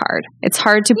dates is hard. It's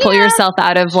hard to pull yourself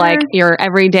out of like your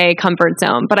everyday comfort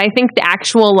zone. But I think the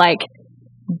actual like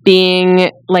being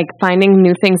like finding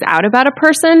new things out about a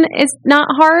person is not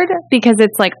hard because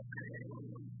it's like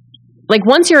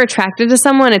once you're attracted to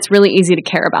someone, it's really easy to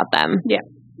care about them. Yeah.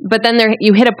 But then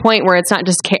you hit a point where it's not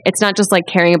just like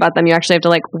caring about them. You actually have to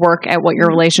like work at what your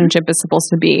relationship is supposed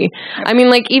to be. I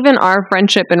mean, like even our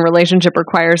friendship and relationship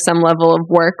requires some level of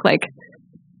work, like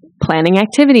planning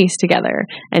activities together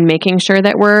and making sure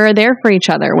that we're there for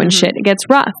each other when shit gets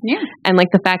rough. Yeah. And like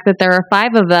the fact that there are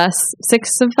 6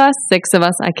 of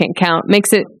us, I can't count,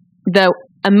 makes it the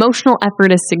emotional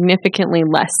effort is significantly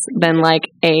less than like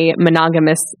a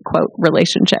monogamous quote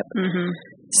relationship. Mm-hmm.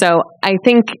 So I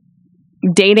think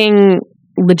dating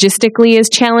logistically is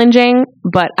challenging,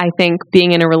 but I think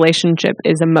being in a relationship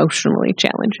is emotionally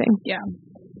challenging. Yeah,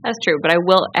 that's true. But I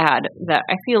will add that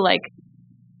I feel like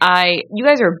you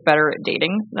guys are better at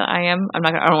dating than I am.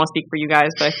 I don't want to speak for you guys,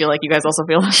 but I feel like you guys also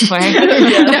feel this way.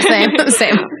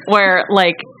 Same. Where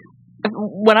like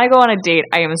when I go on a date,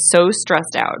 I am so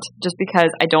stressed out just because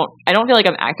I don't feel like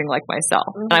I'm acting like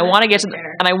myself, and I want to get to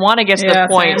the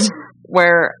point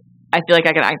where I feel like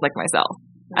I can act like myself.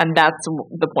 And that's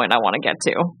the point I want to get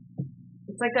to.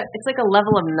 It's like a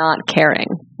level of not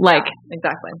caring. Like,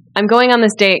 exactly. I'm going on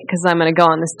this date because I'm going to go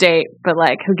on this date, but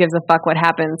like, who gives a fuck what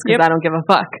happens? Because I don't give a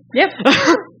fuck. Yep.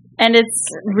 And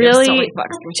it's really so many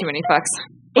fucks. Too many fucks.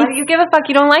 Why do you give a fuck?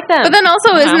 You don't like them. But then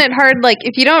also, isn't it hard? Like,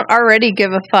 if you don't already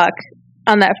give a fuck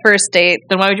on that first date,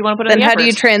 then why would you want to put it? Then how do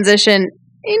you transition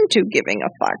into giving a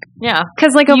fuck? Yeah,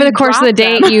 because like over the course of the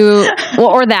date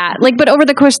but over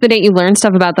the course of the date you learn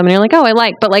stuff about them and you're like, oh, I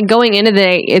like, but like going into the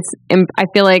date, I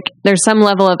feel like there's some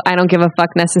level of I don't give a fuck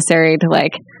necessary to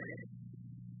like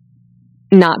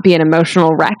not be an emotional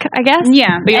wreck, I guess.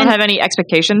 Yeah. But you don't have any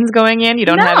expectations going in? You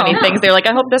don't have any things they're like,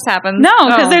 I hope this happens? No,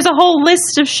 because there's a whole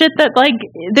list of shit that, like,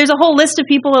 there's a whole list of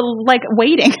people, like,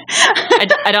 waiting.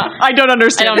 I don't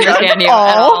understand you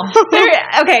at all.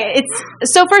 Okay,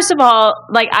 so first of all,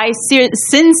 like, I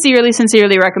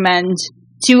sincerely recommend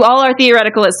to all our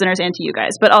theoretical listeners and to you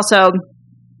guys, but also,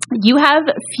 you have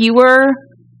fewer,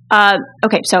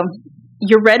 so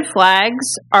your red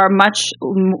flags are much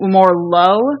more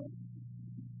low.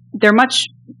 They're much...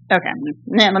 Okay,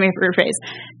 let me rephrase.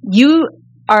 You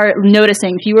are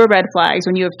noticing fewer red flags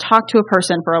when you have talked to a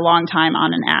person for a long time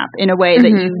on an app in a way that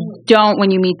you don't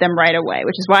when you meet them right away,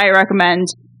 which is why I recommend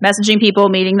messaging people,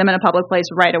 meeting them in a public place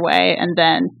right away, and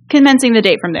then commencing the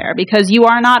date from there, because you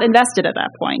are not invested at that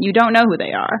point. You don't know who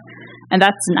they are. And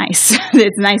that's nice.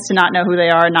 It's nice to not know who they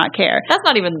are and not care. That's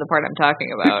not even the part I'm talking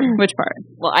about. Which part?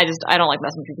 Well, I don't like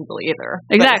messaging people either.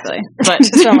 Exactly. But I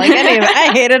just don't like any of it.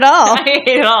 I hate it all. I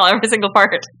hate it all, every single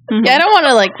part. Yeah, I don't want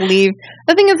to like leave.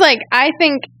 The thing is, like, I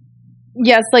think,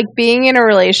 yes, like being in a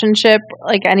relationship,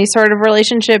 like any sort of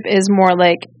relationship, is more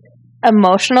like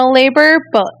emotional labor,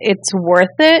 but it's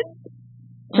worth it.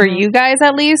 For you guys,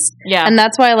 at least. Yeah. And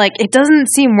that's why, like, it doesn't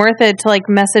seem worth it to, like,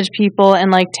 message people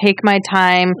and, like, take my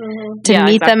time to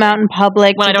meet them out in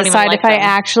public to decide if I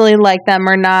actually like them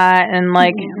or not and,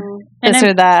 like, this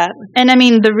or that. And, I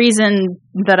mean, the reason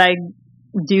that I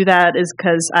do that is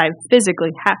because I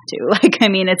physically have to. Like, I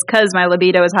mean, it's because my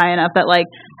libido is high enough that, like,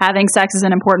 having sex is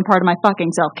an important part of my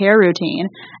fucking self-care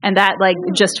routine. And that, like,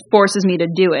 just forces me to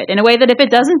do it in a way that if it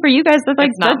doesn't for you guys, that's,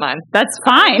 like, not mine. That's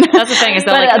fine. That's the thing. Is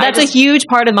that, but, that's a huge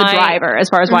part of the driver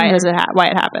as far as why it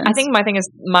happens. I think my thing is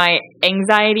my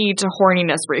anxiety to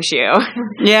horniness ratio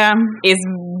is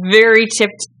very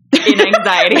tipped in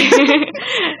anxiety.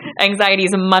 Anxiety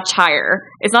is much higher.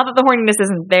 It's not that the horniness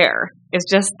isn't there. It's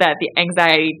just that the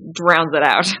anxiety drowns it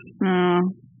out.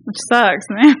 Which sucks,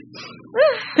 man.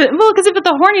 Well, because if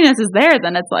the horniness is there,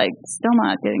 then it's like still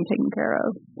not getting taken care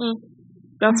of.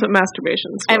 That's what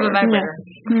masturbation's for. I have a vibrator.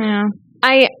 Yeah.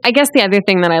 I guess the other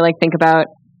thing that I like think about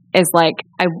is like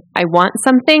I want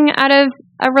something out of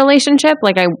a relationship.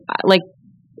 Like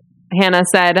Hannah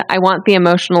said, I want the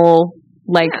emotional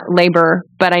labor,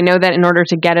 but I know that in order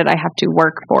to get it, I have to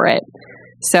work for it.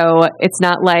 So it's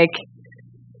not like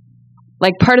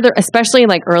part of especially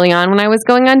early on when I was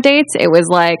going on dates, it was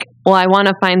well, I want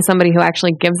to find somebody who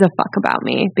actually gives a fuck about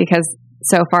me, because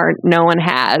so far no one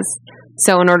has.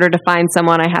 So in order to find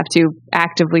someone, I have to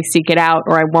actively seek it out,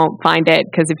 or I won't find it,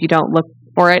 because if you don't look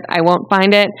for it, I won't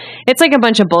find it. It's a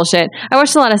bunch of bullshit. I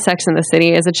watched a lot of Sex and the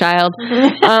City as a child.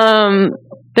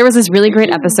 There was this really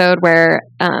great episode where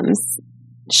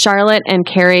Charlotte and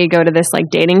Carrie go to this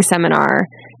dating seminar,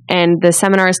 and the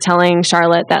seminar is telling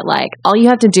Charlotte that all you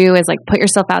have to do is put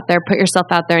yourself out there,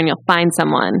 and you'll find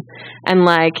someone. And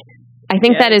I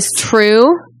think that is true,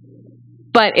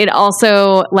 but it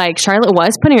also Charlotte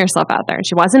was putting herself out there and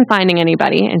she wasn't finding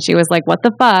anybody, and she was what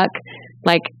the fuck?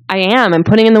 I'm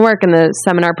putting in the work. And the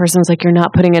seminar person was you're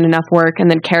not putting in enough work. And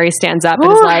then Carrie stands up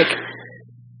and is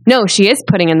no, she is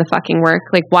putting in the fucking work.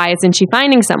 Why isn't she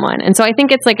finding someone? And so I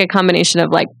think it's a combination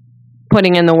of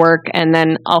putting in the work and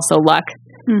then also luck.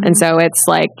 Mm-hmm. And so it's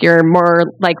you're more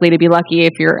likely to be lucky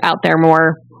if you're out there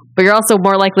more, but you're also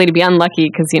more likely to be unlucky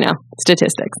because,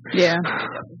 statistics. Yeah.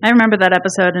 I remember that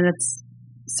episode, and it's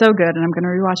so good, and I'm going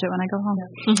to rewatch it when I go home.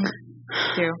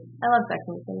 Too. I love Sex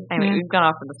and the City. Anyway, we've gone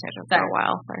off on this tangent for a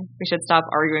while. We should stop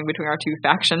arguing between our two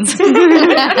factions.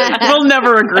 We'll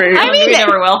never agree. I mean, we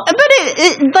never will.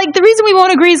 But the reason we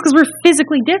won't agree is because we're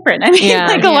physically different. I mean,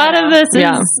 a lot of this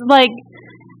is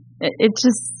it's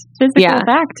just physical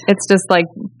fact. It's just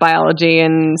biology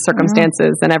and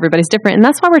circumstances, and everybody's different, and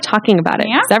that's why we're talking about it.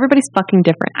 Because everybody's fucking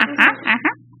different.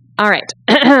 All right.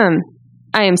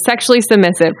 I am sexually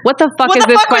submissive. What the fuck is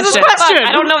this question?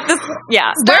 I don't know what this.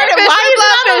 Yeah.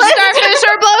 Starfish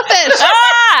or blowfish?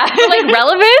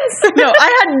 Relevance? No, I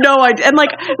had no idea. And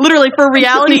literally for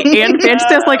reality and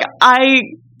fantasy, I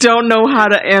don't know how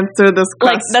to answer this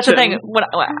question. That's the thing. When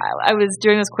I was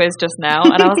doing this quiz just now,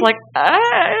 and I was I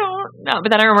don't know.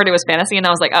 But then I remembered it was fantasy, and I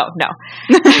was oh, no.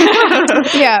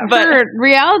 Yeah, but for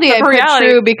reality, I put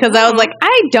true because I was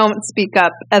I don't speak up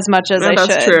as much as I should.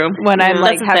 That's true. When I'm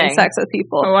having sex with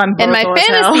people. Oh, I'm vocal. In my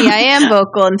fantasy, I am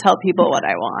vocal and tell people what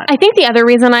I want. I think the other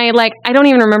reason I don't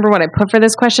even remember what I put for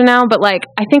this question now, but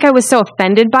I think I was so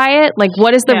offended by it.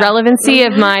 What is the relevancy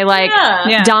of my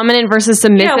dominant versus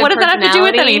submissive? Yeah, what does that have to do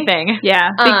with anything?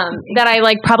 Yeah. That I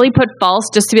probably put false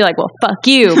just to be well, fuck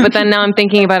you. But then now I'm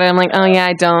thinking about it, I'm oh yeah,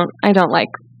 I don't like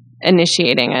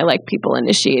initiating. I like people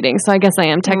initiating. So I guess I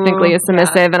am technically a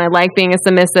submissive, and I like being a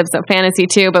submissive, so fantasy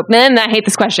too. But then I hate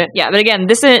this question. Yeah, but again,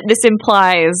 this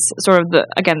implies sort of the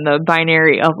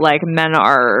binary of men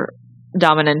are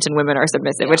dominant and women are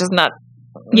submissive, which is not.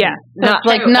 Yeah, not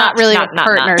really a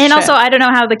partnership. And also, I don't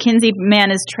know how the Kinsey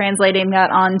man is translating that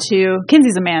onto.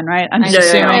 Kinsey's a man, right? I'm just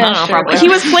assuming. I don't know, probably.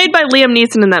 He was played by Liam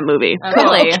Neeson in that movie.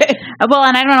 Really? Okay. Well,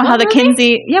 and I don't know how the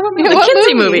Kinsey. Yeah, the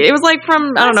Kinsey movie. It was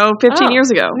from 15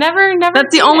 years ago. Never.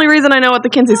 That's the only reason I know what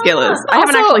the Kinsey scale is. I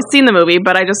haven't actually seen the movie,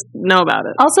 but I just know about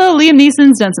it. Also, Liam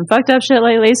Neeson's done some fucked up shit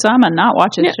lately, so I'm gonna not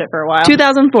watch his shit for a while.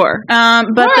 2004.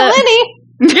 But Lenny.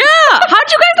 Yeah. How'd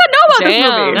you guys not know about this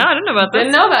movie? No, I didn't know about this.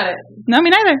 Didn't know about it. No,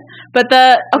 me neither. But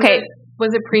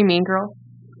was it pre-Mean Girls?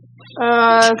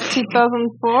 2004.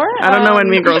 I don't know when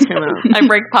Mean Girls came out. I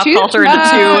break pop culture into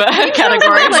two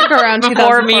categories: around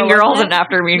before Mean Girls and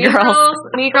after Mean Girls.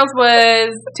 Mean Girls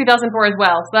was 2004 as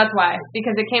well, so that's why,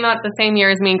 because it came out the same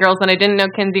year as Mean Girls, and I didn't know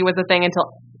Kinsey was a thing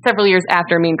until several years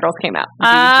after Mean Girls came out.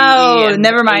 Oh,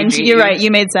 never mind. You're right.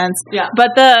 You made sense. Yeah.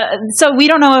 But so we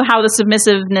don't know how the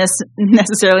submissiveness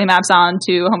necessarily maps on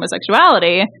to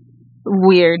homosexuality.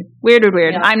 Weird.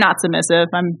 Yeah. I'm not submissive.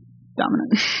 I'm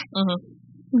dominant.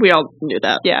 Mm-hmm. We all knew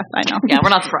that. Yeah, I know. Yeah,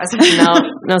 we're not surprised.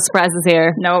 No surprises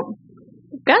here. Nope.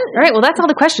 Got it. All right. Well, that's all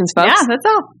the questions, folks. Yeah, that's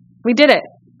all. We did it.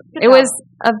 It was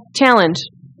a challenge.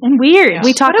 And weird.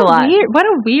 We talk a lot. What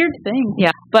a weird thing.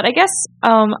 Yeah, but I guess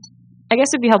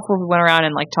it'd be helpful if we went around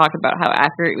and talk about how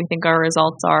accurate we think our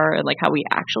results are, and how we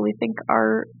actually think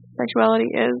our sexuality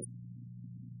is.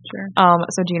 Sure.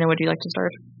 So Gina, would you like to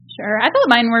start? Sure. I thought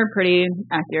mine were pretty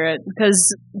accurate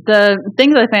because the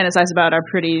things that I fantasize about are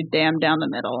pretty damn down the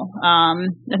middle.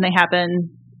 And they happen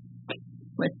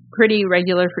with pretty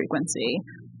regular frequency.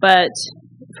 But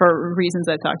for reasons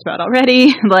I've talked about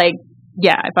already, I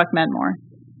fuck men more.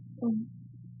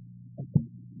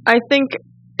 I think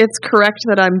it's correct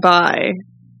that I'm bi,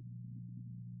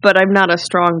 but I'm not a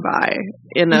strong bi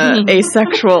in a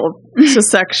asexual to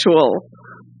sexual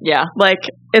Yeah. Like,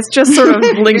 it's just sort of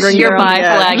lingering. Your around bi the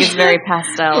edge. flag is very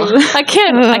pastel. I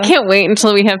can't wait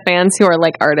until we have fans who are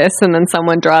like artists and then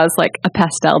someone draws like a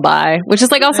pastel bi, which is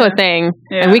like also a thing.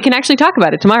 Yeah. And we can actually talk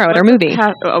about it tomorrow at our movie.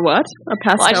 A what? A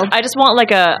pastel? Well, I just want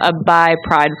like a bi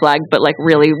pride flag, but like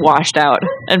really washed out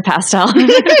and pastel.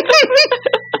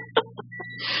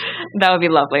 That would be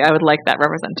lovely. I would like that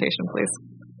representation, please.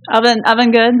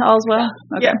 Oven good? All's well?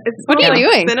 Okay. Yeah. What are you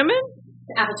doing? Cinnamon?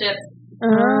 Apple chips.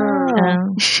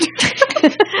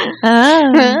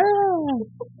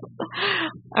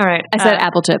 All right. I said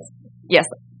apple chips. Yes,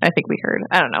 I think we heard.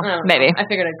 I don't know. Maybe. I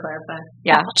figured I'd clarify.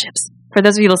 Yeah. Apple chips. For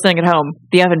those of you listening at home,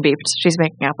 the oven beeped. She's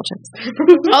making apple chips.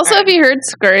 Also, if you heard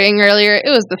scurrying earlier, it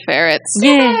was the ferrets.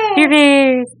 Yeah.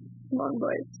 Here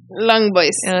Long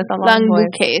boys. Yeah, it's a Long boy.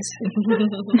 bouquets.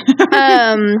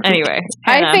 Anyway.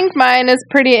 I Hannah. think mine is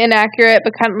pretty inaccurate,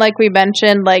 but kind of like we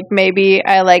mentioned, like maybe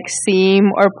I like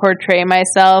seem or portray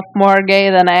myself more gay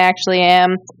than I actually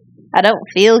am. I don't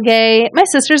feel gay. My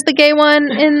sister's the gay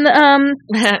one in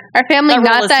our family. That role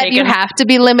Not is that you taken. have to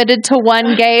be limited to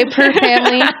one gay per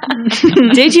family.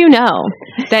 Did you know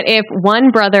that if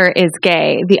one brother is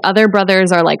gay, the other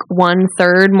brothers are like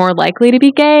 1/3 more likely to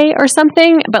be gay or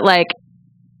something? But like,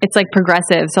 it's like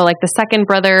progressive. So like the second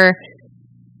brother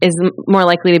is more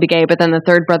likely to be gay, but then the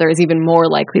third brother is even more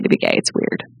likely to be gay. It's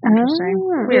weird.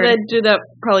 Weird. They do that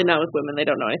probably not with women. They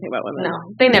don't know anything about women. No,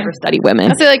 they never study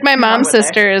women. I feel like my mom's would they?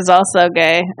 sister is also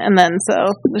gay, and then so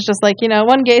it's just like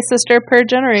one gay sister per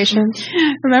generation.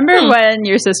 Remember when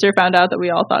your sister found out that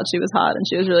we all thought she was hot and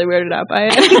she was really weirded out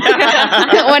by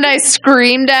it? When I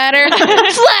screamed at her,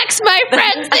 "Flex, my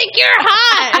friends think you're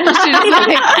hot!" And she was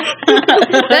like,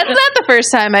 that's not the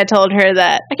first time I told her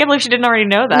that. I can't believe she didn't already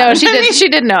know that. No, she did. She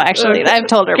did know actually. I've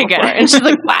told her before, and she's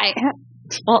like, "Why?"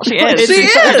 Well, she is. She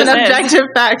is She an objective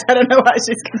fact. I don't know why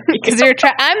she's confused.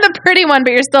 Because I'm the pretty one,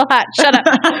 but you're still hot. Shut up.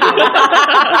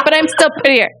 But I'm still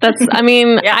prettier. That's. I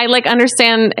mean, I like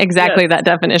understand exactly that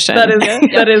definition.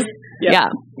 That is. Yeah.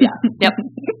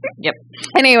 Yep.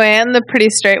 Anyway, I'm the pretty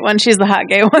straight one. She's the hot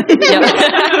gay one.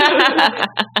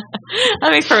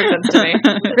 That makes perfect sense to me.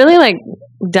 Really like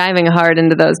diving hard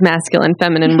into those masculine,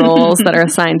 feminine roles that are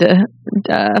assigned to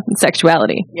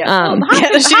sexuality. Yeah.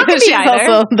 She's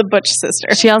also the butch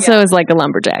sister. She also is like a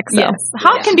lumberjack. So. Yes.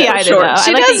 Hot can be either, sure.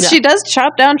 though. She does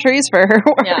chop down trees for her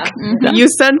work. Yeah. You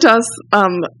sent us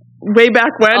way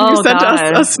back when Oh, you sent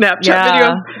God. us a Snapchat Yeah. video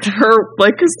of her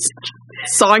like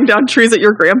sawing down trees at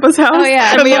your grandpa's house. Oh, yeah.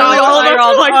 And And we literally all- all of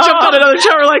us like jumped on another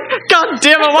chair. We're like, God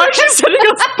damn it! Why are you sending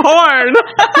us porn?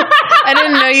 I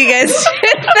didn't know you guys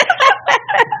did that.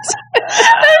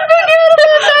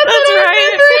 That's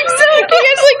right. You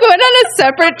guys like went on a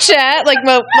separate chat, like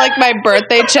my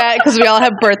birthday chat, because we all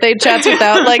have birthday chats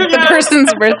without like the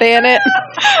person's birthday in it.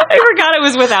 I forgot it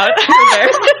was without her there.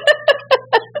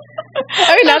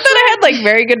 I mean, not that I had like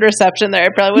very good reception there. I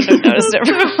probably wouldn't have noticed it.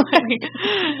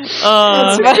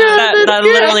 That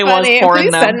literally was funny. porn,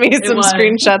 Please though. send me some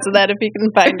screenshots of that if you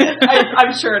can find it.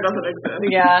 I'm sure it doesn't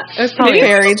exist. Yeah, it was Maybe probably we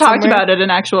buried just talked somewhere. about it in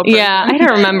actual. Yeah, I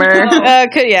don't remember. Maybe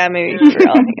we're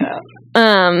all hanging out.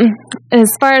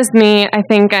 As far as me, I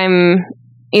think I'm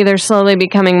either slowly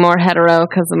becoming more hetero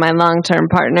because of my long-term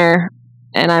partner,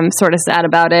 and I'm sort of sad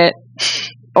about it,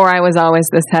 or I was always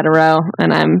this hetero,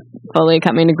 and I'm fully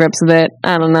coming to grips with it.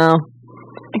 I don't know.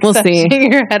 We'll see.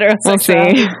 Your heterosexual. We'll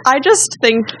see. I just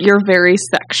think you're very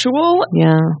sexual,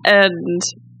 Yeah. and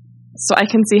so I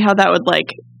can see how that would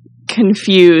like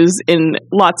confuse, in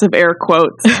lots of air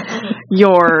quotes,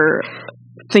 your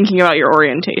thinking about your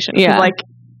orientation. 'Cause, Yeah. like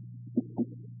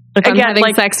If I'm again, having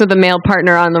like- sex with a male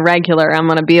partner on the regular, I'm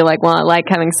going to be like, well, I like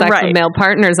having sex Right. with male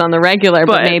partners on the regular,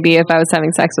 but But- maybe if I was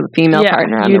having sex with a female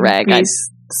partner on the you'd reg, be I'd as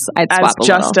swap a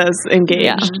just little. as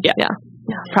engaged. Yeah.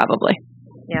 Probably.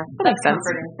 Yeah, that makes sense.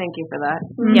 Thank you for that.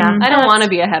 Yeah. I don't want to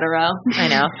be a hetero. I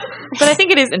know. But I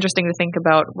think it is interesting to think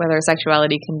about whether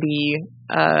sexuality can be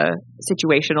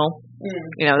situational.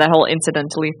 You know, that whole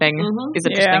incidentally thing is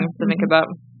interesting to think about.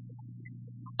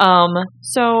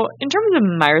 So in terms of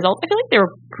my results, I feel like they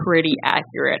were pretty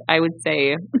accurate, I would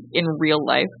say, in real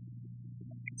life.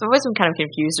 So I've always been kind of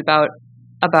confused about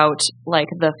like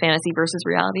the fantasy versus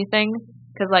reality thing.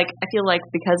 Because like I feel like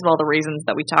because of all the reasons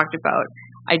that we talked about,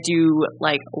 I do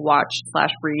like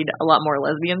watch/read a lot more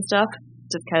lesbian stuff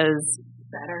just because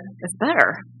it's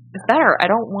better. It's better. I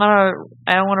don't want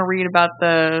to read about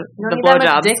the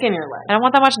blowjobs. dick in your life. I don't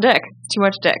want that much dick. Too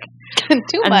much dick.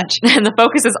 Too much. And the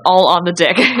focus is all on the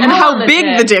dick. And how big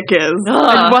the dick is,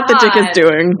 and what the dick is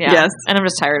doing. Yeah. Yes, And I'm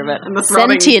just tired of it. and the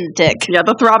throbbing, Sentient dick. yeah,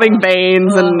 the throbbing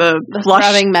veins and the flush.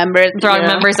 Throbbing members. Throwing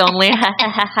Yeah. members only.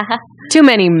 Too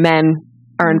many men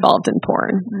are involved in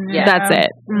porn. Yeah. That's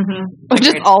it.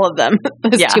 Just all of them.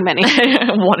 There's too many.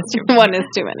 One is too many. One is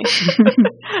too many.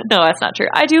 No, that's not true.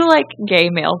 I do like gay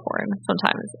male porn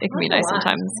sometimes. It can be nice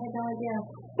sometimes.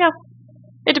 Yeah.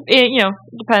 It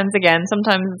depends again.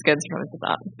 Sometimes it's good, sometimes it's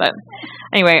not. But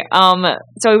anyway,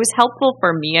 so it was helpful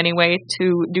for me anyway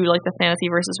to do like the fantasy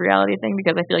versus reality thing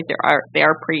because I feel like they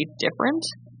are pretty different.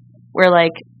 Where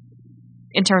like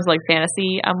in terms of like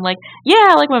fantasy, I'm like, yeah,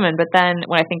 I like women, but then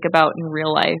when I think about in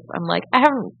real life, I'm like, I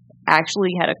haven't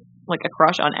actually had a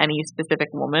crush on any specific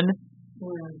woman.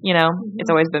 You know, it's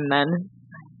always been men.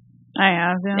 I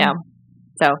have, yeah.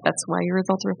 So that's why your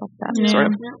results reflect that, sort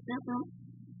of.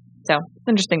 So it's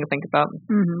interesting to think about.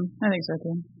 I think so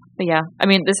too. But yeah, I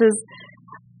mean, this is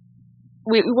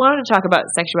we wanted to talk about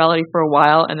sexuality for a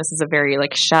while, and this is a very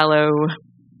like shallow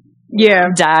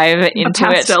dive into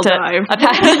it. Dive.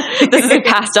 This is a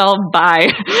pastel dive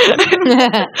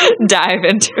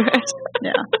into it.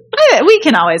 Yeah, we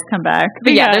can always come back.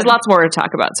 But yeah, there's lots more to talk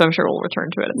about, so I'm sure we'll return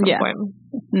to it at some point.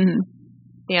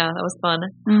 Yeah, that was fun.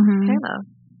 Hannah,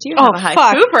 do you have a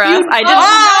haiku for us? I didn't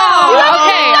know.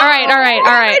 Okay,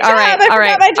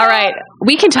 all right.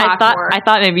 We can talk more. I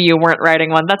thought maybe you weren't writing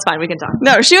one. That's fine. We can talk.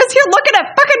 No, she was here looking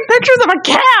at fucking pictures of a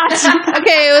cat.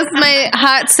 Okay, it was my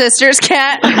hot sister's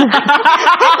cat.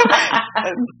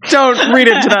 Don't read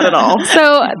into that at all.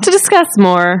 So to discuss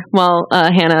more while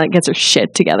Hannah gets her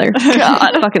shit together.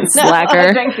 God, fucking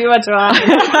slacker. Thanks too much wine.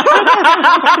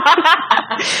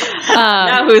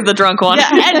 Now who's the drunk one? Yeah,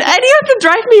 and you have to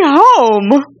drive me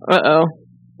home. Uh-oh.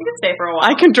 You can stay for a while.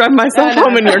 I can drive myself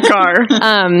home in your car.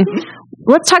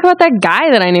 Let's talk about that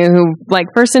guy that I knew who like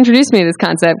first introduced me to this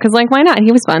concept because like why not?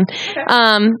 He was fun.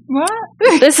 What?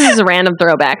 This is a random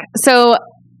throwback. So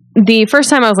the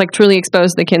first time I was like truly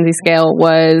exposed to the Kinsey scale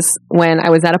was when I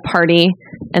was at a party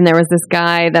and there was this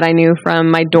guy that I knew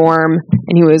from my dorm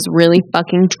and he was really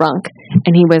fucking drunk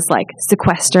and he was like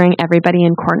sequestering everybody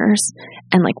in corners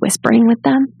and like whispering with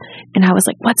them and I was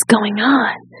like, what's going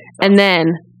on?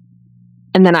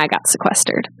 And then I got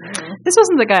sequestered. This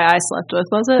wasn't the guy I slept with,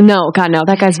 was it? No, God, no.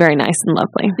 That guy's very nice and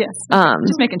lovely. Yes.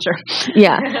 Just making sure.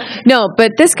 Yeah. No,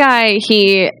 but this guy,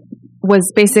 he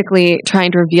was basically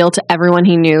trying to reveal to everyone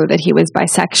he knew that he was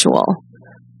bisexual,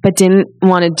 but didn't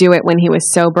want to do it when he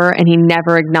was sober, and he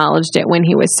never acknowledged it when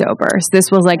he was sober. So this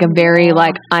was like a very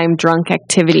like I'm drunk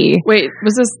activity. Wait,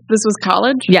 this was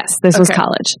college? Yes, this was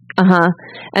college.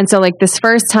 And so like this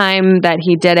first time that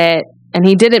he did it, and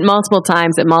he did it multiple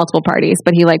times at multiple parties,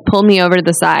 but he like pulled me over to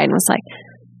the side and was like,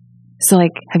 so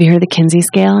like, have you heard of the Kinsey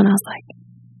scale? And I was like,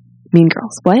 Mean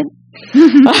Girls, what?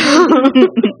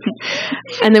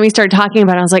 And then we started talking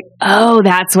about it. I was like, oh,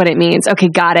 that's what it means. Okay,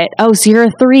 got it. Oh, so you're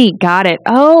a 3. Got it.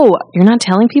 Oh, you're not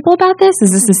telling people about this?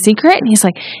 Is this a secret? And he's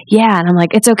like, yeah. And I'm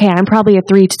like, it's okay. I'm probably a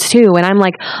 3 too. And I'm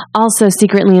like also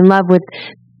secretly in love with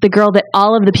the girl that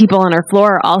all of the people on our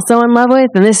floor are also in love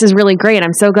with. And this is really great. I'm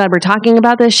so glad we're talking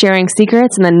about this, sharing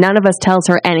secrets. And then none of us tells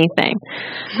her anything.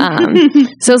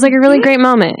 So it was like a really great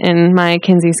moment in my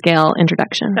Kinsey scale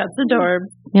introduction. That's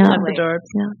adorbs. Yeah. Love the adorbs.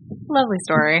 Yeah. Lovely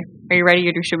story. Are you ready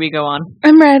or should we go on?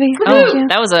 I'm ready. Oh,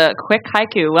 that was a quick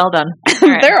haiku. Well done. All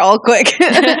right. They're all quick.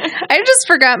 I just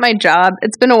forgot my job.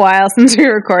 It's been a while since we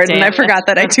recorded, and I forgot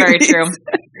that I do very these. true.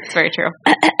 It's very true.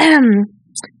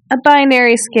 A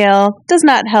binary scale does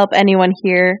not help anyone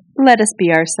here. Let us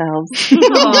be ourselves.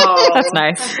 Oh, that's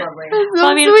nice. That's lovely. Well,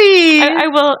 I mean, sweet.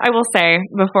 I will say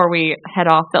before we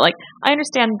head off that like I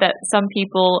understand that some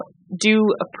people do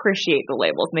appreciate the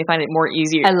labels and they find it more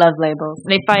easier. I love labels.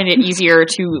 They find it easier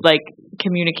to like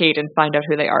communicate and find out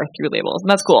who they are through labels,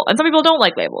 and that's cool. And some people don't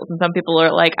like labels, and some people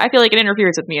are like, I feel like it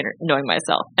interferes with me knowing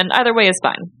myself. And either way is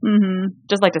fine.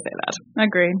 Just like to say that.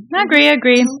 Agree.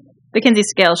 The Kinsey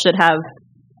scale should have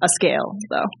a scale,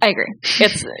 though. I agree.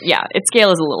 Its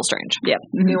scale is a little strange. Yep.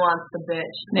 Nuance the bitch.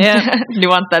 Yeah.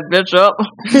 Nuance that bitch up.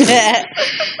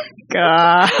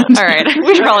 God. All right.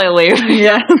 We should probably leave.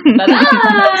 Yeah.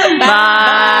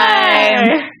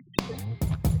 Bye.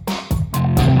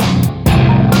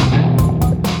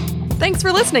 Thanks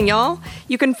for listening, y'all.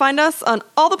 You can find us on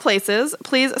all the places.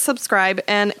 Please subscribe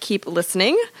and keep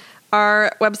listening.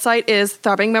 Our website is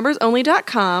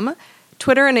throbbingmembersonly.com.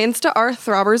 Twitter and Insta are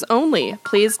Throbbers Only.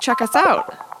 Please check us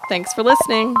out. Thanks for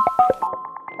listening.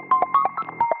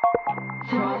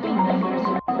 Throbbing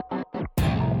members